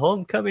 it's a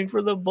homecoming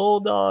for the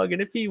Bulldog.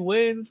 And if he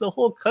wins, the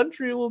whole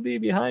country will be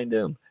behind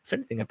him. If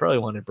anything, I probably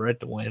wanted Bret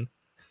to win.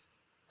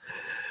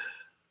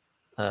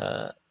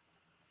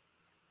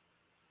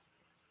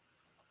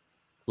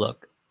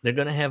 Look, they're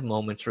going to have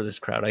moments for this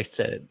crowd. I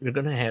said it. They're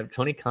going to have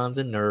Tony Khan's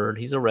a nerd.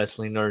 He's a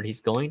wrestling nerd.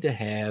 He's going to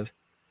have,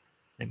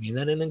 I mean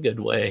that in a good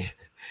way,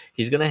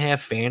 he's going to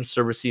have fan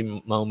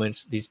servicey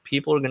moments. These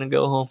people are going to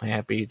go home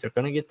happy. They're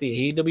going to get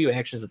the AEW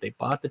actions that they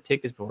bought the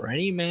tickets before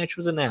any match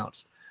was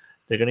announced.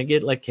 They're going to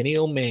get like Kenny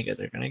Omega.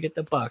 They're going to get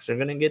the Bucks. They're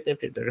going to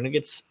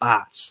get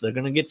spots. They're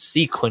going to get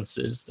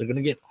sequences. They're going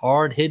to get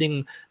hard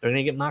hitting. They're going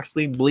to get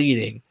Moxley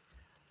bleeding.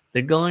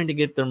 They're going to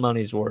get their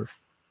money's worth.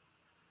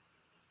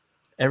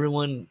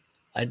 Everyone,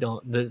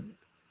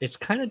 it's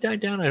kind of died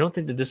down. I don't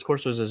think the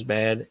discourse was as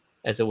bad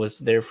as it was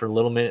there for a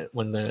little minute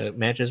when the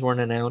matches weren't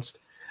announced.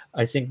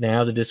 I think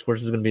now the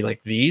discourse is going to be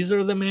like, these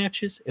are the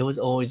matches. It was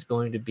always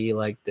going to be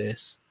like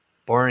this,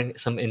 barring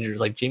some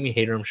injuries. Like Jamie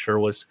Hayter, I'm sure,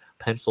 was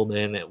penciled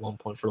in at one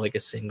point for like a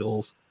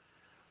singles,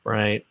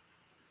 right?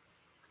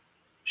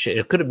 Shit,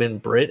 it could have been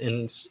Britt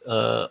and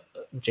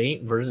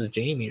versus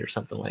Jamie or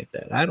something like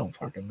that. I don't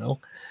fucking know.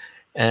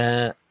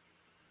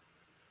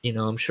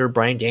 I'm sure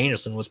Bryan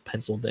Danielson was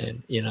penciled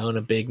in, in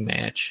a big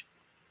match.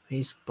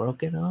 He's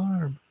broken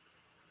arm.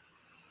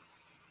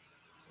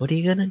 What are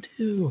you going to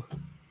do?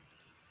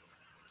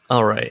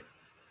 All right.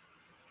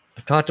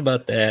 I've talked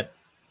about that.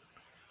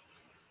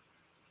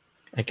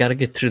 I got to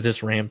get through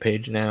this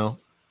Rampage now.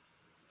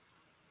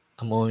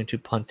 I'm going to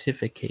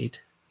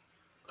pontificate.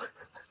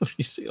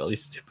 You see all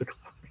these stupid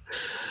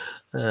words.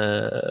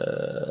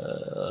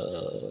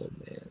 Oh,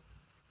 man.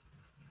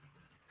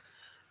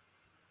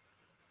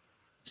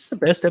 Is this the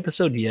best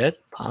episode yet?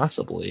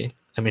 Possibly.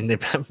 I mean,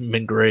 they've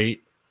been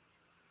great.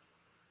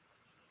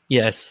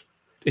 Yes.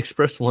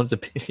 Express one's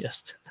opinion.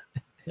 Yes.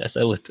 Yes,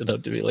 I looked it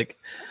up to be like,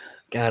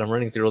 God, I'm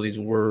running through all these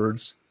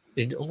words.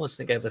 I almost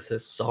think I have a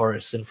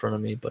thesaurus in front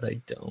of me, but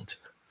I don't.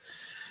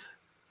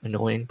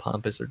 Annoying,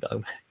 pompous, or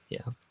dogmatic.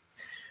 Yeah.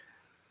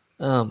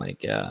 Oh, my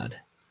God.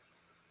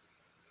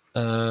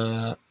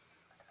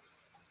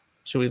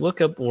 Should we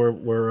look up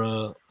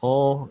where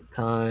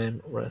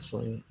all-time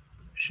wrestling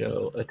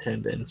show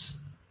attendance?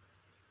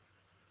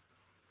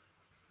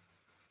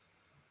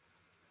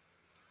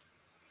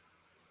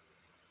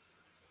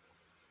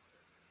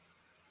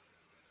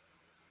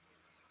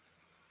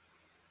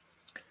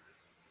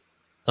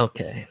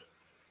 Okay.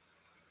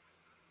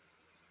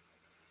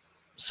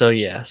 So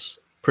yes,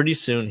 pretty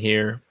soon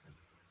here,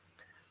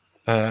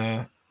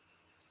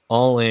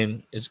 All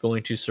In is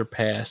going to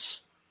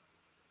surpass.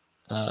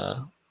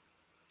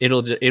 It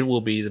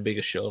will be the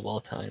biggest show of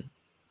all time,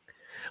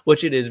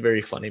 which it is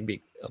very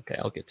funny. Okay,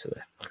 I'll get to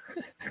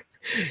that.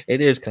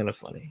 It is kind of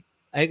funny.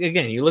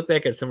 Again, you look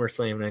back at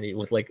SummerSlam 90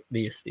 with like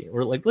the esteem.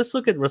 We're like, let's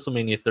look at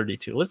WrestleMania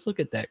 32. Let's look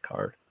at that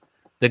card.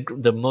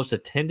 The most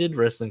attended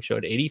wrestling show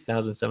at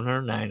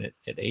 80,709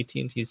 at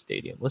AT&T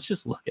Stadium. Let's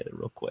just look at it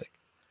real quick.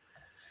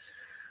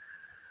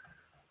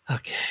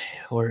 Okay,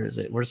 where is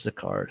it? Where's the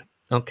card?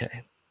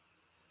 Okay.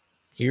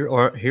 Here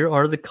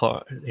are the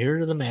cards.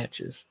 Here are the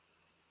matches.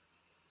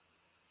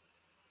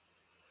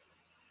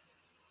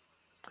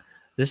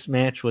 This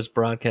match was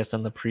broadcast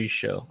on the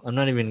pre-show. I'm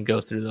not even going to go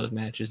through those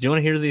matches. Do you want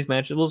to hear these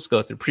matches? We'll just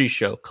go through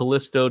pre-show.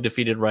 Kalisto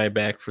defeated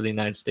Ryback for the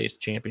United States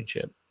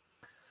Championship.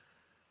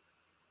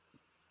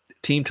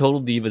 Team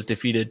Total Divas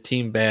defeated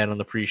Team Bad on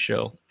the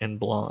pre-show and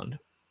Blonde.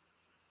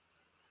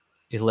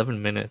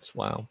 11 minutes.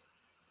 Wow.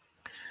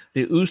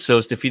 The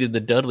Usos defeated the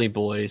Dudley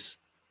Boys.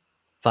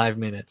 5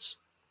 minutes.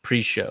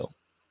 Pre-show.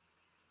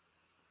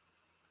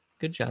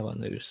 Good job on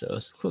the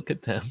Usos. Look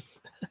at them.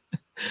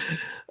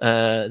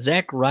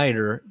 Zack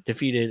Ryder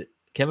defeated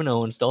Kevin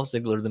Owens, Dolph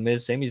Ziggler, The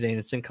Miz, Sami Zayn,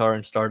 and Sin Cara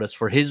and Stardust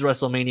for his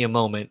WrestleMania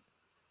moment.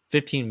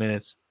 15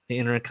 minutes. The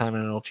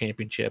Intercontinental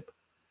Championship.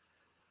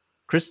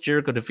 Chris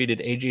Jericho defeated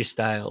AJ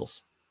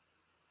Styles.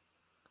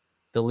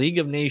 The League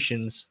of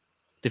Nations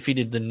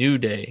defeated the New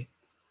Day.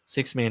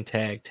 6-man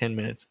tag, 10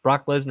 minutes.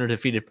 Brock Lesnar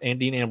defeated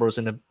Dean Ambrose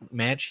in a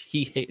match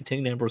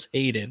Dean Ambrose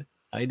hated.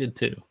 I did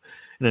too.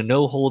 In a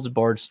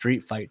no-holds-barred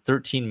street fight,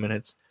 13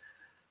 minutes.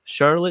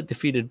 Charlotte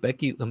defeated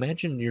Becky.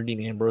 Imagine you're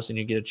Dean Ambrose and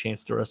you get a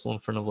chance to wrestle in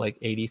front of like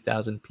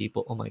 80,000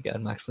 people. Oh my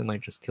God, Moxley might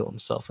just kill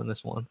himself in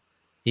this one.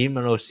 He and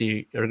OC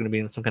are going to be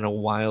in some kind of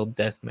wild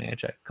death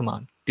match. Come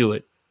on, do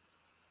it.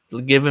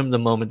 Give him the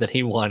moment that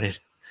he wanted.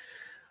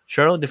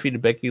 Charlotte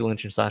defeated Becky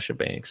Lynch and Sasha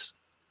Banks.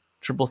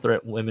 Triple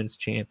Threat Women's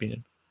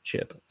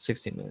Championship,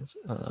 16 minutes.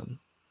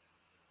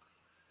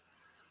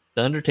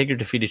 The Undertaker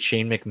defeated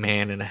Shane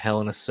McMahon in a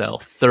Hell in a Cell,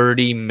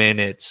 30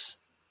 minutes.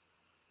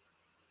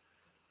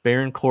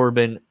 Baron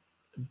Corbin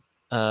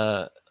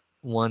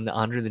won the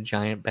Andre the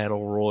Giant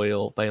Battle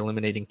Royal by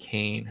eliminating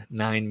Kane,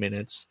 9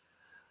 minutes.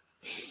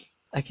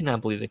 I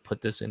cannot believe they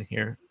put this in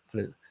here.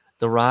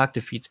 The Rock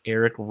defeats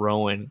Eric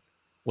Rowan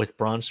with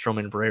Braun Strowman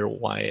and Bray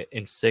Wyatt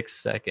in 6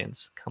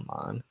 seconds. Come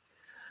on.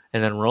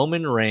 And then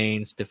Roman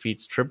Reigns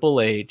defeats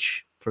Triple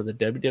H for the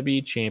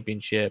WWE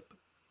Championship.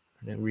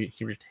 And he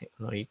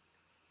can't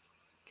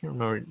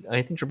remember.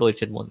 I think Triple H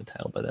had won the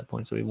title by that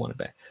point, so he won it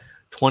back.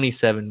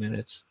 27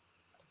 minutes.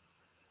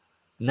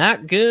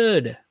 Not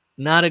good.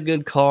 Not a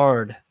good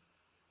card.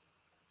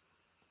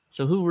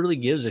 So who really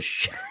gives a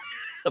shit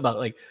about,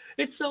 like,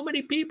 it's so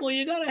many people,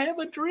 you gotta have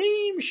a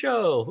dream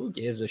show. Who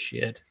gives a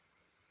shit?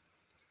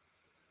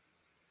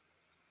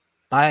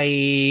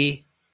 Bye.